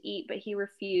for him to eat, but he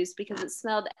refused because it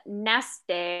smelled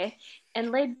nasty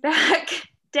and laid back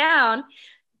down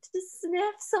to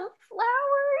sniff some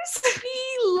flowers.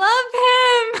 We love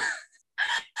him.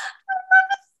 I love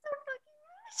it so fucking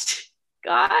much.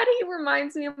 God, he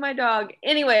reminds me of my dog.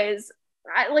 Anyways,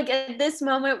 like at this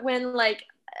moment when like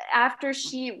after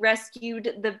she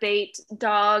rescued the bait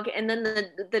dog and then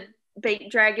the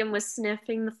bait dragon was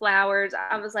sniffing the flowers,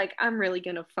 I was like, I'm really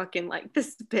gonna fucking like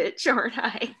this bitch, aren't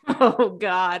I? Oh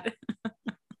God.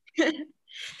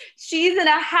 She's in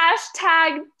a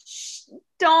hashtag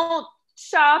don't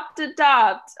shop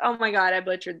adopt. Oh my God, I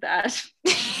butchered that.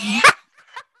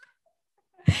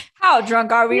 How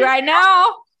drunk are we right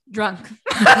now? Drunk.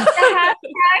 She's a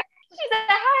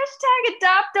hashtag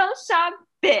adopt don't shop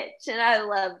bitch, and I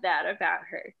love that about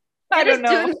her. I don't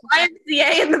know. Doing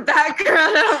YMCA in the background.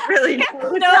 I don't really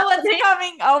know what's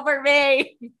coming over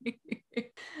me.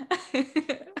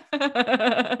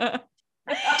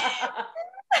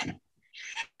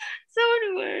 So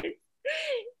anyway,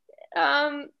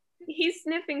 he's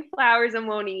sniffing flowers and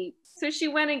won't eat. So she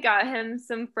went and got him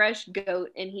some fresh goat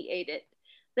and he ate it.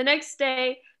 The next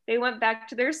day, they went back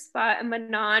to their spot and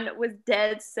Manon was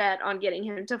dead set on getting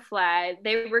him to fly.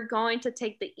 They were going to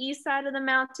take the east side of the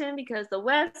mountain because the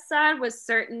west side was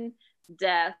certain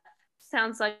death.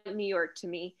 Sounds like New York to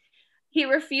me. He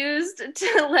refused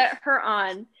to let her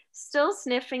on, still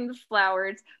sniffing the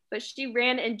flowers, but she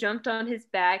ran and jumped on his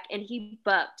back and he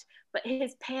bucked. But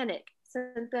his panic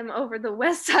sent them over the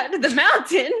west side of the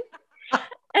mountain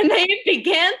and they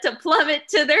began to plummet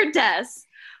to their deaths.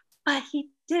 But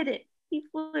he did it. He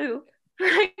flew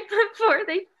right before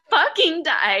they fucking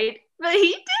died. But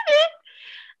he did it.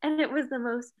 And it was the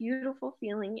most beautiful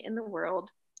feeling in the world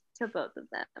to both of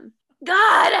them.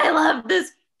 God, I love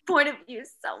this point of view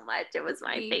so much. It was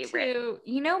my favorite. Too.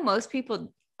 You know, most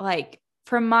people, like,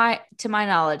 to my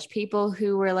knowledge, people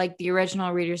who were like the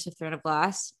original readers of Throne of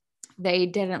Glass, they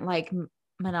didn't like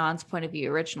Manon's point of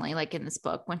view originally, like in this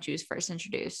book when she was first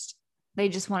introduced. They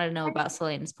just wanted to know about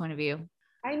Selena's point of view.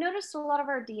 I noticed a lot of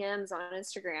our DMs on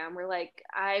Instagram were like,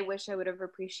 I wish I would have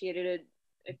appreciated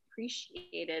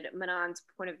Manon's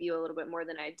point of view a little bit more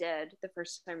than I did the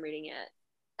first time reading it.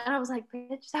 And I was like,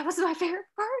 bitch, that was my favorite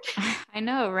part. I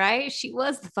know, right? She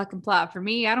was the fucking plot for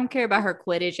me. I don't care about her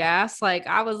Quidditch ass. Like,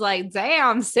 I was like,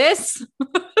 damn, sis.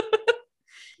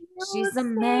 She's a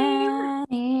man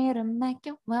here to make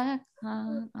it work.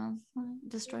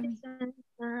 Destroy me.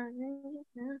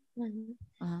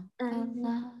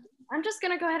 I'm just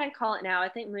going to go ahead and call it now. I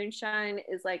think Moonshine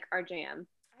is like our jam.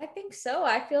 I think so.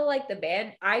 I feel like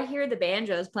I hear the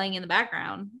banjos playing in the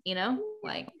background, you know?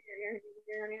 Like,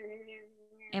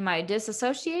 am I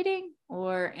disassociating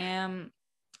or am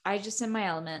I just in my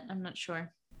element? I'm not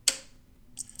sure.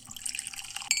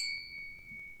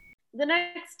 The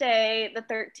next day, the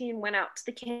 13 went out to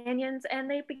the canyons and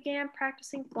they began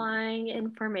practicing flying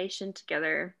in formation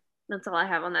together. That's all I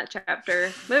have on that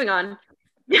chapter. Moving on.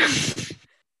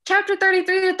 Chapter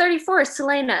 33 to 34,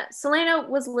 Selena. Selena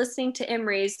was listening to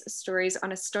Emery's stories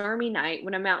on a stormy night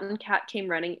when a mountain cat came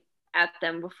running at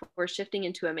them before shifting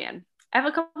into a man. I have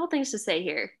a couple things to say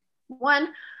here. One,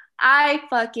 I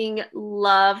fucking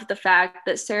love the fact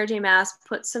that Sarah J. Maas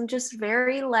put some just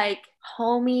very like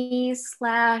homey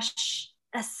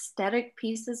 / aesthetic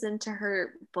pieces into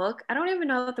her book. I don't even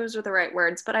know if those are the right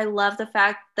words, but I love the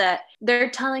fact that they're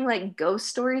telling like ghost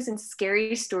stories and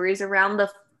scary stories around the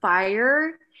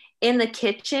fire in the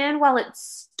kitchen while it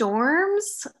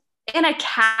storms in a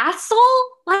castle.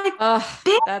 Like, that's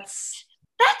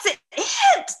it.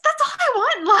 That's all I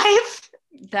want in life.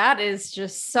 That is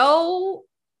just so,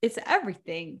 it's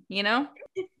everything, you know?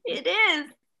 It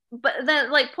is. But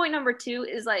then like point number 2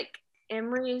 is like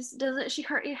Emery's, doesn't she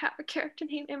already have a character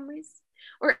named Emery's?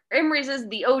 Or Emery's is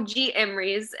the OG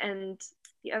Emery's, and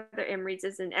the other Emery's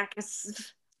is in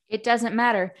Akis. It doesn't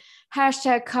matter.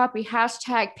 Hashtag copy,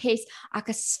 hashtag paste.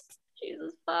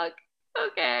 Jesus fuck.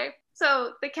 Okay.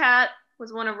 So the cat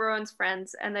was one of Rowan's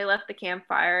friends, and they left the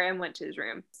campfire and went to his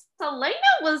room. Selena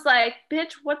was like,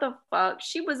 bitch, what the fuck?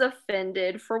 She was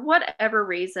offended for whatever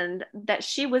reason that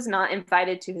she was not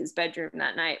invited to his bedroom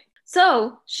that night.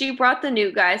 So she brought the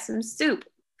new guy some soup.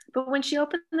 But when she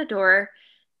opened the door,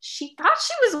 she thought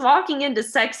she was walking into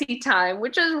sexy time,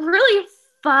 which is really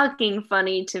fucking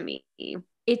funny to me.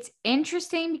 It's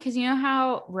interesting because you know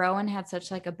how Rowan had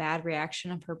such like a bad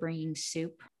reaction of her bringing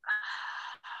soup?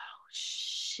 Oh,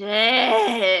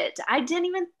 shit. I didn't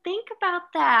even think about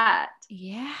that.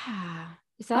 Yeah.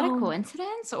 Is that a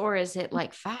coincidence or is it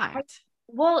like fact?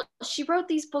 Well, she wrote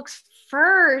these books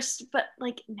first, but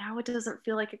like now it doesn't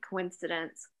feel like a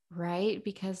coincidence. Right?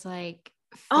 Because like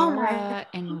Farrah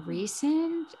and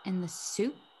Recent and the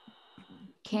soup,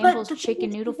 Campbell's chicken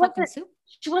noodle fucking soup.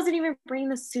 She wasn't even bringing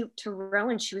the soup to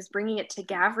Rowan. She was bringing it to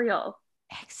Gavriel.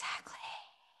 Exactly.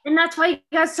 And that's why he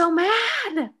got so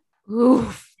mad.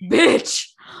 Oof, bitch.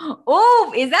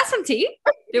 Oh, is that some tea?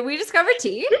 Did we discover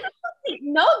tea?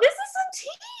 No, this is some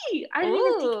tea. I didn't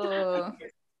even think about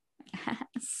it.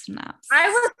 Snaps. I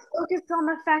was focused on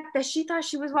the fact that she thought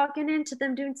she was walking into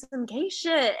them doing some gay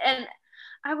shit. And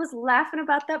I was laughing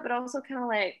about that, but also kind of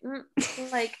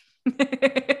like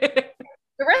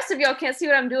the rest of y'all can't see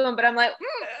what I'm doing, but I'm like,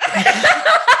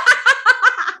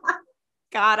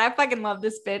 God, I fucking love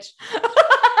this bitch.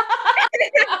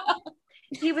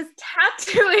 He was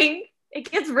tattooing. It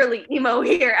gets really emo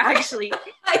here, actually.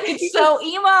 It's so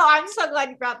emo. I'm so glad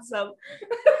you brought this up.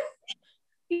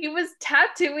 He was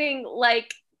tattooing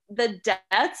like the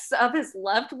deaths of his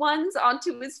loved ones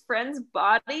onto his friend's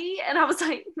body. And I was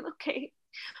like, okay.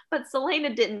 But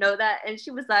Selena didn't know that. And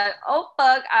she was like, oh,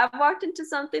 fuck, I walked into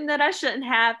something that I shouldn't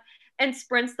have, and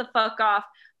sprints the fuck off.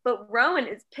 But Rowan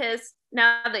is pissed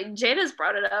now that Jada's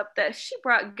brought it up that she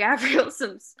brought Gabrielle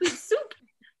some soup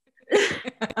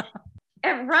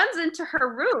and runs into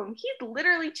her room. He's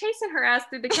literally chasing her ass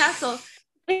through the castle.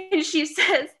 And she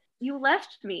says, you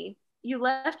left me,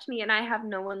 and I have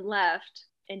no one left.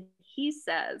 And he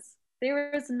says,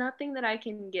 there is nothing that I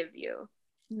can give you.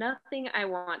 Nothing I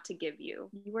want to give you.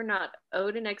 You are not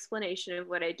owed an explanation of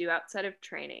what I do outside of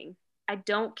training. I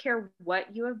don't care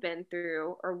what you have been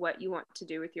through or what you want to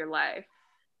do with your life.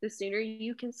 The sooner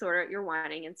you can sort out your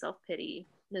whining and self-pity,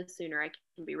 the sooner I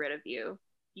can be rid of you.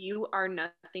 You are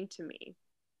nothing to me.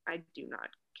 I do not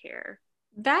care.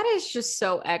 That is just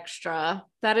so extra.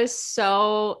 That is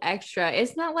so extra.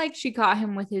 It's not like she caught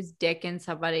him with his dick in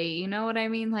somebody. You know what I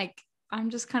mean? Like, I'm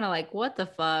just kind of like, what the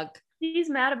fuck? He's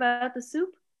mad about the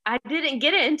soup. I didn't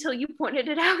get it until you pointed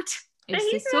it out.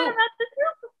 It's the soup.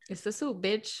 It's the soup,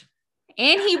 bitch.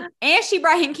 And she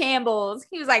brought him Campbell's.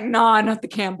 He was like, nah, not the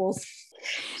Campbell's.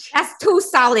 That's too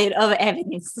solid of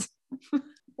evidence.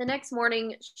 The next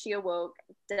morning, she awoke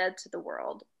dead to the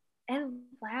world and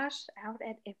lashed out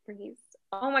at Ifrit.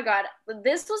 Oh my God.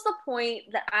 This was the point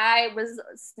that I was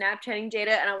Snapchatting Jada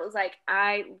and I was like,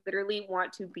 I literally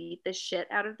want to beat the shit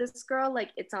out of this girl. Like,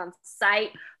 it's on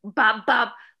sight. Bop,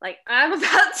 bop. Like, I'm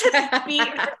about to beat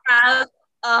her ass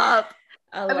up.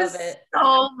 I was it.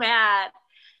 So mad.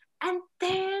 And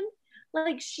then,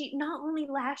 like, she not only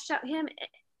lashed out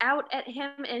at him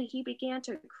and he began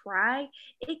to cry,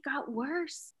 it got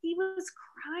worse. He was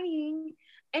crying.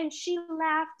 And she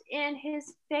laughed in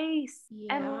his face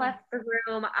and left the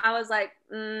room. I was like,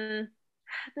 this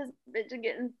bitch is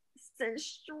getting sent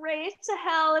straight to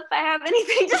hell if I have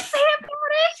anything to say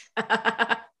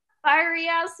about it. Fiery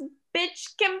ass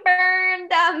bitch can burn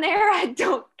down there. I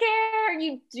don't care.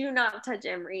 You do not touch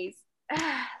Emery's.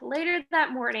 Later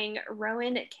that morning,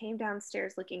 Rowan came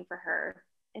downstairs looking for her.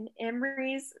 And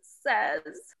Emery's says,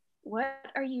 what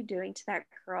are you doing to that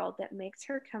girl that makes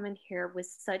her come in here with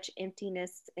such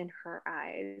emptiness in her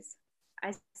eyes?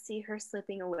 I see her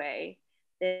slipping away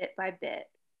bit by bit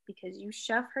because you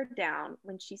shove her down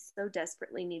when she so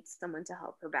desperately needs someone to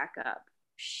help her back up.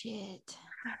 Shit.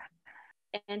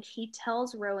 And he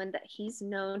tells Rowan that he's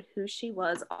known who she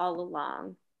was all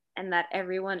along and that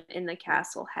everyone in the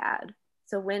castle had.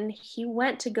 So when he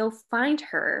went to go find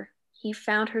her, he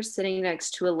found her sitting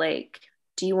next to a lake.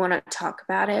 Do you want to talk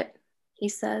about it? He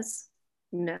says.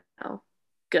 No.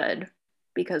 Good,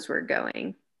 because we're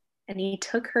going. And he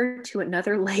took her to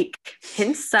another lake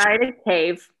inside a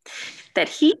cave that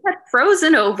he had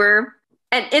frozen over,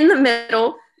 and in the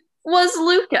middle was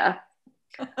Luca.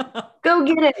 Go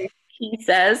get it, he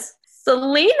says.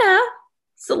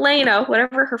 Selena,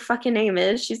 whatever her fucking name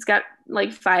is, she's got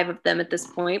like 5 of them at this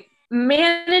point,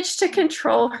 managed to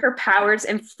control her powers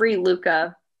and free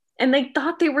Luca. and they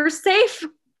thought they were safe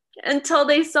until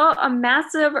they saw a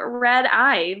massive red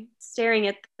eye staring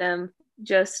at them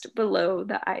just below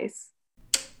the ice.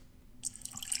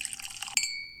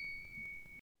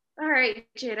 All right,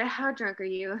 Jada, how drunk are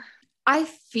you? I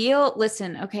feel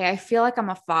like I'm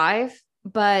a 5,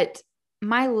 but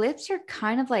my lips are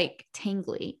kind of like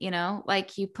tingly,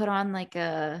 like you put on like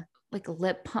a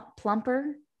lip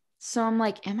plumper. So I'm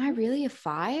like, am I really a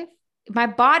 5? My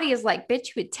body is like,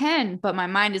 bitch, you a 10, but my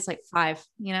mind is like 5,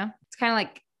 It's kind of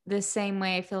like the same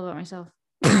way I feel about myself.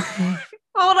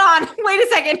 Hold on. Wait a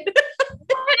second.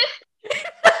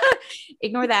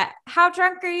 Ignore that. How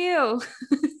drunk are you?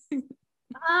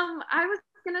 I was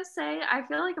gonna say I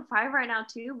feel like a 5 right now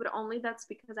too, but only that's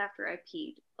because after I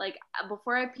peed. Like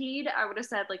before I peed, I would have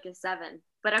said like a 7,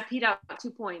 but I peed out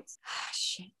 2 points.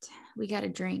 Shit, we got a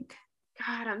drink.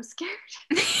 God, I'm scared.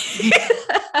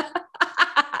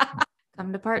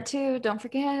 Come to part 2. Don't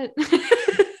forget.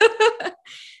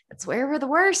 That's where we're the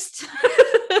worst.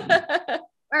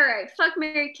 All right, fuck,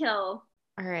 marry, kill.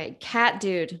 All right, cat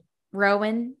dude,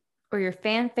 Rowan, or your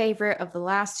fan favorite of the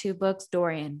last 2 books,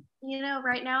 Dorian.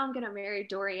 Right now I'm gonna marry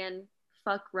Dorian,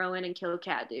 fuck Rowan, and kill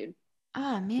cat dude.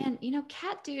 Oh man,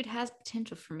 cat dude has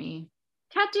potential for me.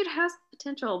 Cat dude has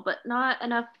potential, but not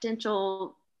enough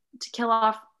potential to kill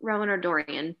off Rowan or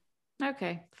Dorian.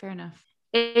 Okay, fair enough.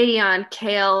 Aedion,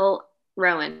 Kale,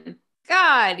 Rowan.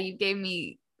 God, you gave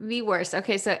me the worst.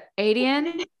 Okay, so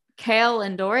Aedion, Kale,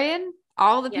 and Dorian,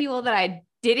 all the people that I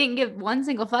didn't give one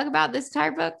single fuck about this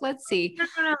entire book. Let's see.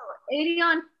 No.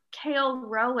 Aedion, Kale,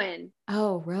 Rowan.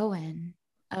 Oh, Rowan.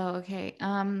 Oh, okay.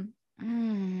 I'm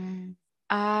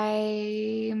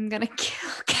gonna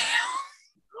kill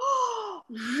Kale.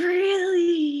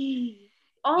 Really?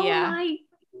 Oh Yeah. my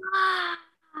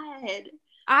God.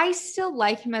 I still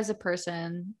like him as a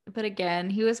person, but again,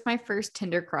 he was my first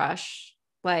Tinder crush.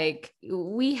 Like,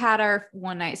 we had our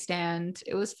one night stand.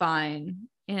 It was fine.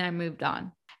 And I moved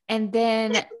on. And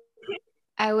then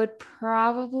I would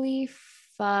probably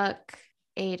fuck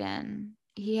Aiden.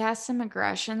 He has some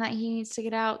aggression that he needs to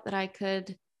get out that I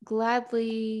could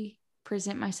gladly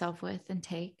present myself with and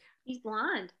take. He's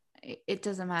blonde. It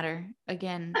doesn't matter.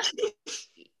 Again,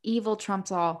 evil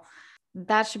trumps all.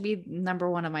 That should be number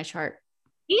 1 on my chart.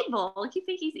 Evil? You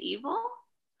think he's evil?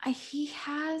 He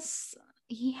has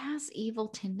evil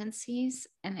tendencies,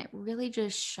 and it really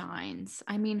just shines.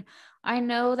 I mean, I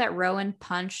know that Rowan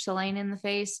punched Selene in the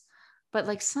face, but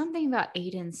like something about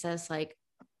Aiden says like,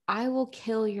 I will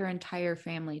kill your entire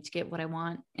family to get what I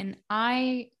want, and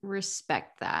I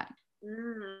respect that.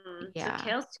 Yeah. So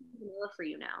Kale's too vanilla for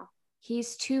you now.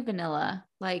 He's too vanilla.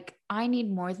 Like, I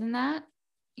need more than that,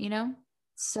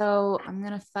 So I'm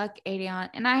gonna fuck Aedion,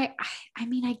 and I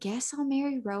mean, I guess I'll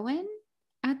marry Rowan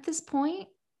at this point.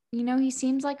 He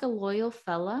seems like a loyal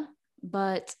fella,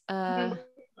 but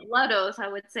Lodos, I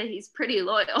would say he's pretty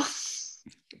loyal.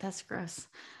 That's gross.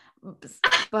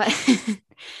 But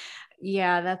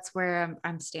yeah, that's where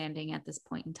I'm standing at this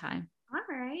point in time. All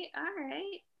right.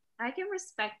 I can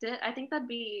respect it. I think that'd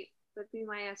be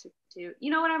my answer too. You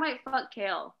know what? I might fuck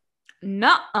Kale.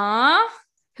 Nuh-uh.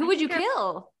 Who would you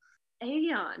kill?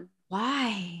 Aedion.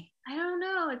 Why? I don't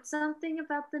know. It's something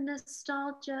about the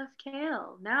nostalgia of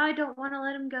Kale. Now I don't want to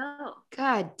let him go.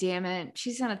 God damn it.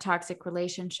 She's in a toxic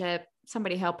relationship.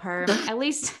 Somebody help her. At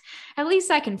least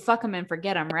I can fuck him and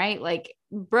forget him, right? Like,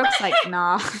 Brooke's like,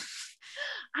 nah.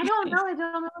 I don't know. I don't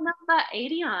know enough about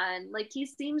Aedion. Like, he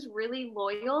seems really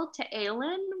loyal to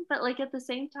Aelin, but like at the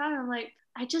same time, I'm like,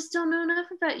 I just don't know enough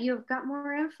about you. I've got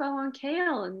more info on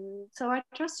Kale, and so I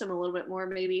trust him a little bit more,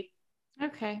 maybe.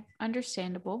 Okay,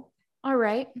 understandable. All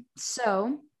right.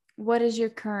 So, what is your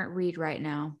current read right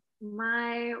now?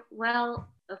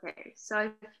 Okay. So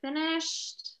I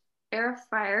finished Heir of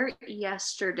Fire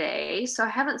yesterday, so I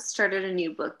haven't started a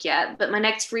new book yet, but my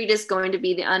next read is going to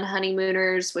be The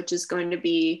Unhoneymooners, which is going to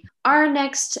be our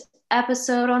next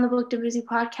episode on the Book to Boozy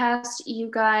podcast. You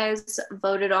guys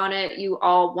voted on it. You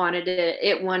all wanted it.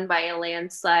 It won by a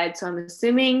landslide, so I'm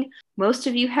assuming most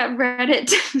of you have read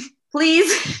it.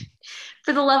 Please,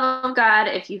 for the love of God,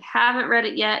 if you haven't read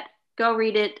it yet, go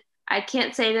read it. I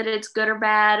can't say that it's good or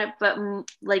bad, but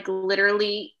like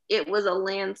literally it was a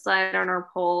landslide on our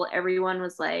poll. Everyone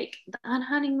was like, The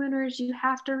Unhoneymooners, you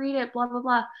have to read it, blah, blah,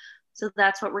 blah. So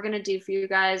that's what we're going to do for you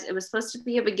guys. It was supposed to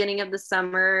be a beginning of the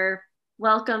summer,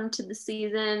 welcome to the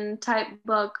season type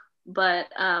book, but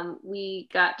we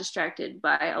got distracted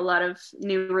by a lot of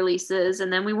new releases,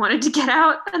 and then we wanted to get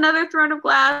out another Throne of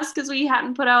Glass because we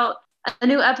hadn't put out a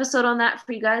new episode on that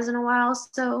for you guys in a while.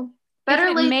 So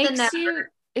better late than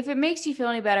never. if it makes you feel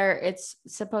any better, it's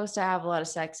supposed to have a lot of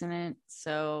sex in it.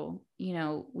 So, you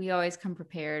know, we always come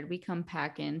prepared. We come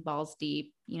packing balls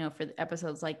deep, you know, for the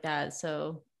episodes like that.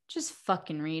 So just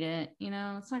fucking read it. You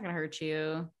know, it's not going to hurt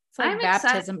you. It's like I'm excited.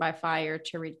 baptism by fire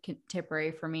to read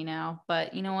contemporary for me now.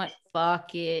 But you know what?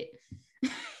 Fuck it.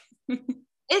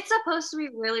 It's supposed to be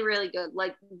really, really good,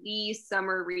 like the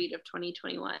summer read of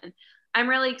 2021. I'm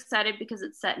really excited because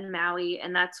it's set in Maui,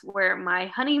 and that's where my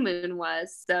honeymoon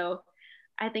was. So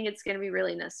I think it's going to be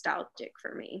really nostalgic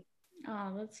for me.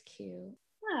 Oh, that's cute.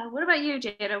 Yeah, what about you,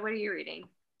 Jada? What are you reading?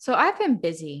 So I've been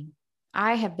busy.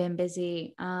 I have been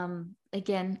busy.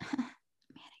 Again,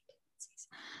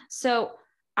 so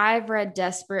I've read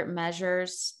Desperate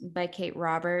Measures by Kate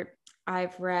Robert.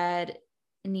 I've read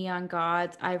Neon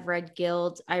Gods. I've read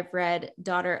Guild. I've read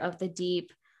Daughter of the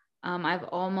Deep. I've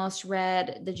almost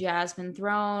read The Jasmine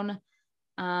Throne.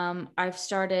 I've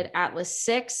started Atlas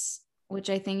 6, which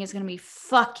I think is going to be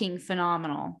fucking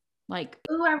phenomenal. Like,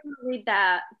 Oh, I want to read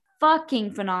that.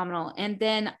 fucking phenomenal. And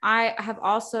then I have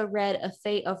also read A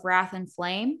Fate of Wrath and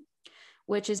Flame,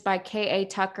 which is by K.A.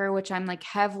 Tucker, which I'm like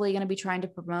heavily going to be trying to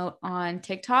promote on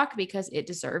TikTok because it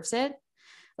deserves it.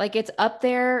 Like, it's up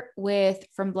there with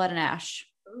From Blood and Ash.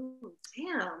 Oh,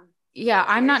 damn. Yeah,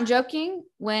 I'm not joking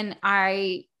when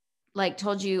I like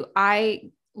told you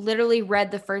I literally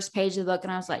read the first page of the book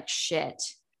and I was like, shit.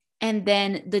 And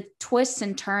then the twists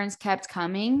and turns kept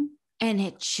coming and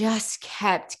it just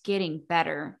kept getting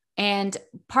better. And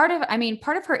part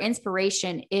of her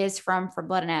inspiration is from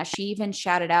Blood and Ash. She even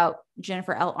shouted out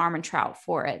Jennifer L. Armentrout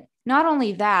for it. Not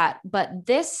only that, but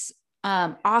this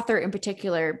author in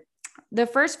particular, the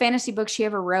first fantasy book she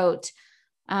ever wrote,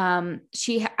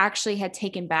 she actually had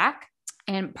taken back.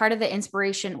 And part of the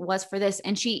inspiration was for this.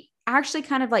 And she actually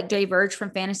kind of like diverged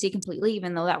from fantasy completely,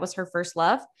 even though that was her first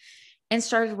love, and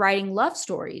started writing love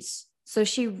stories. So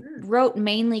she wrote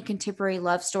mainly contemporary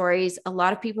love stories. A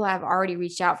lot of people have already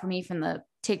reached out for me from the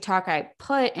TikTok I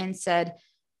put and said,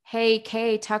 hey,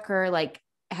 Kay Tucker, like,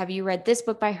 have you read this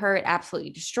book by her? It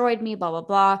absolutely destroyed me, blah, blah,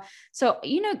 blah. So,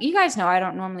 you know, you guys know I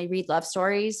don't normally read love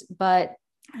stories, but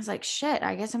I was like, shit,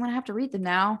 I guess I'm going to have to read them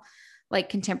now, like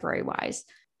contemporary wise.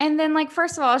 And then, like,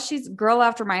 first of all, she's a girl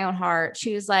after my own heart.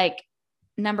 She was like,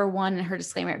 number one in her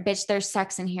disclaimer, bitch, there's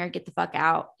sex in here, get the fuck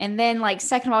out. And then, like,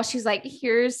 second of all, she's like,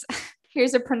 here's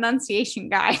a pronunciation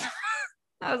guide.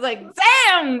 I was like,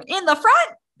 damn, in the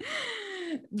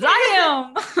front.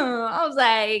 Damn. I was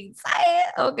like,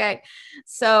 okay.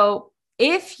 So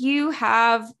if you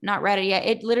have not read it yet,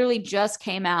 it literally just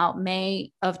came out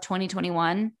May of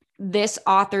 2021. This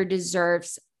author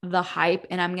deserves the hype,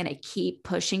 and I'm going to keep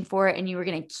pushing for it. And you are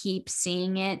going to keep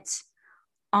seeing it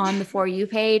on the For You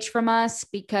page from us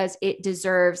because it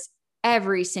deserves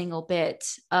every single bit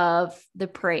of the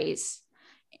praise.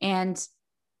 And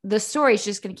the story is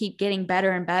just going to keep getting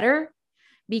better and better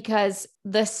because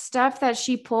the stuff that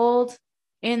she pulled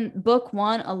in book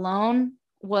one alone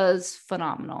was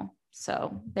phenomenal.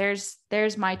 So there's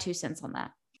my 2 cents on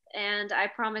that. And I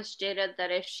promised Jada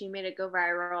that if she made it go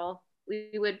viral,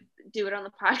 we would do it on the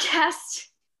podcast.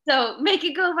 So make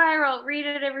it go viral, read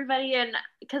it, everybody. And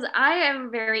because I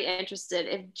am very interested,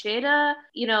 if Jada,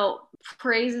 you know,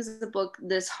 praises the book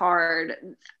this hard,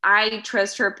 I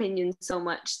trust her opinion so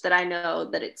much that I know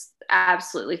that it's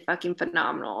absolutely fucking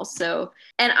phenomenal. So,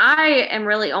 and I am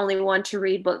really only one to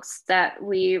read books that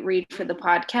we read for the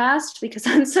podcast because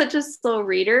I'm such a slow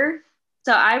reader.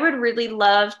 So I would really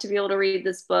love to be able to read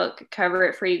this book, cover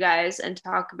it for you guys, and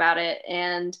talk about it.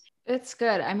 And it's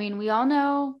good. I mean, we all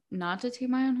know, not to toot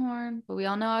my own horn, but we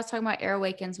all know I was talking about Air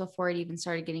Awakens before it even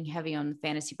started getting heavy on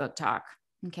fantasy book talk.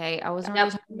 Okay. I wasn't really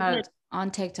talking about it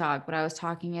on TikTok, but I was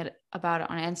talking about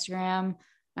it on Instagram.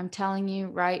 I'm telling you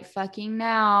right fucking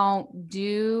now,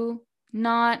 do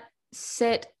not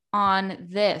sit on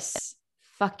this.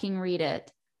 Fucking read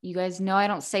it. You guys know I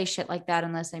don't say shit like that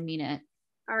unless I mean it.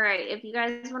 All right. If you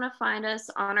guys want to find us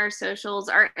on our socials,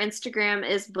 our Instagram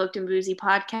is Booked and Boozy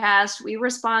Podcast. We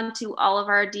respond to all of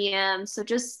our DMs. So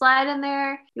just slide in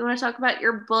there. You want to talk about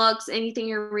your books, anything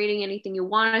you're reading, anything you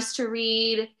want us to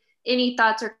read, any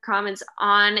thoughts or comments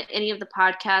on any of the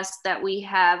podcasts that we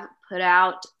have put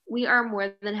out. We are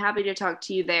more than happy to talk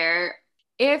to you there.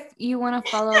 If you want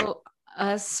to follow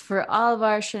us for all of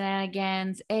our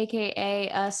shenanigans, aka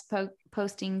us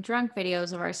posting drunk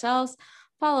videos of ourselves,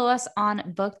 follow us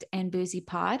on Booked and Boozy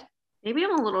Pod. Maybe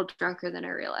I'm a little drunker than I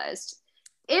realized.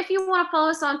 If you want to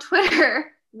follow us on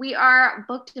Twitter, we are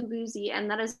Booked and Boozy, and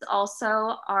that is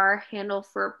also our handle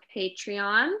for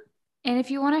Patreon. And if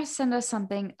you want to send us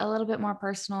something a little bit more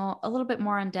personal, a little bit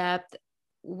more in depth,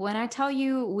 when I tell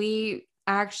you we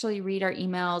actually read our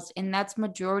emails, and that's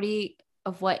majority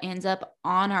of what ends up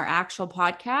on our actual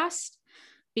podcast,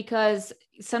 because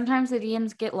sometimes the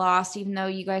DMs get lost, even though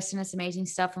you guys send us amazing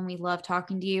stuff and we love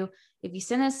talking to you. If you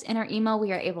send us in our email,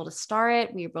 we are able to star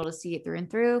it. We are able to see it through and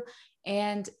through,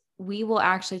 and we will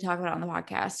actually talk about it on the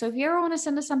podcast. So if you ever want to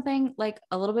send us something like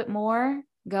a little bit more,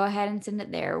 go ahead and send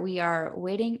it there. We are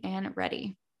waiting and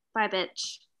ready. Bye,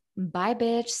 bitch. Bye,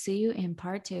 bitch. See you in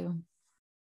part 2.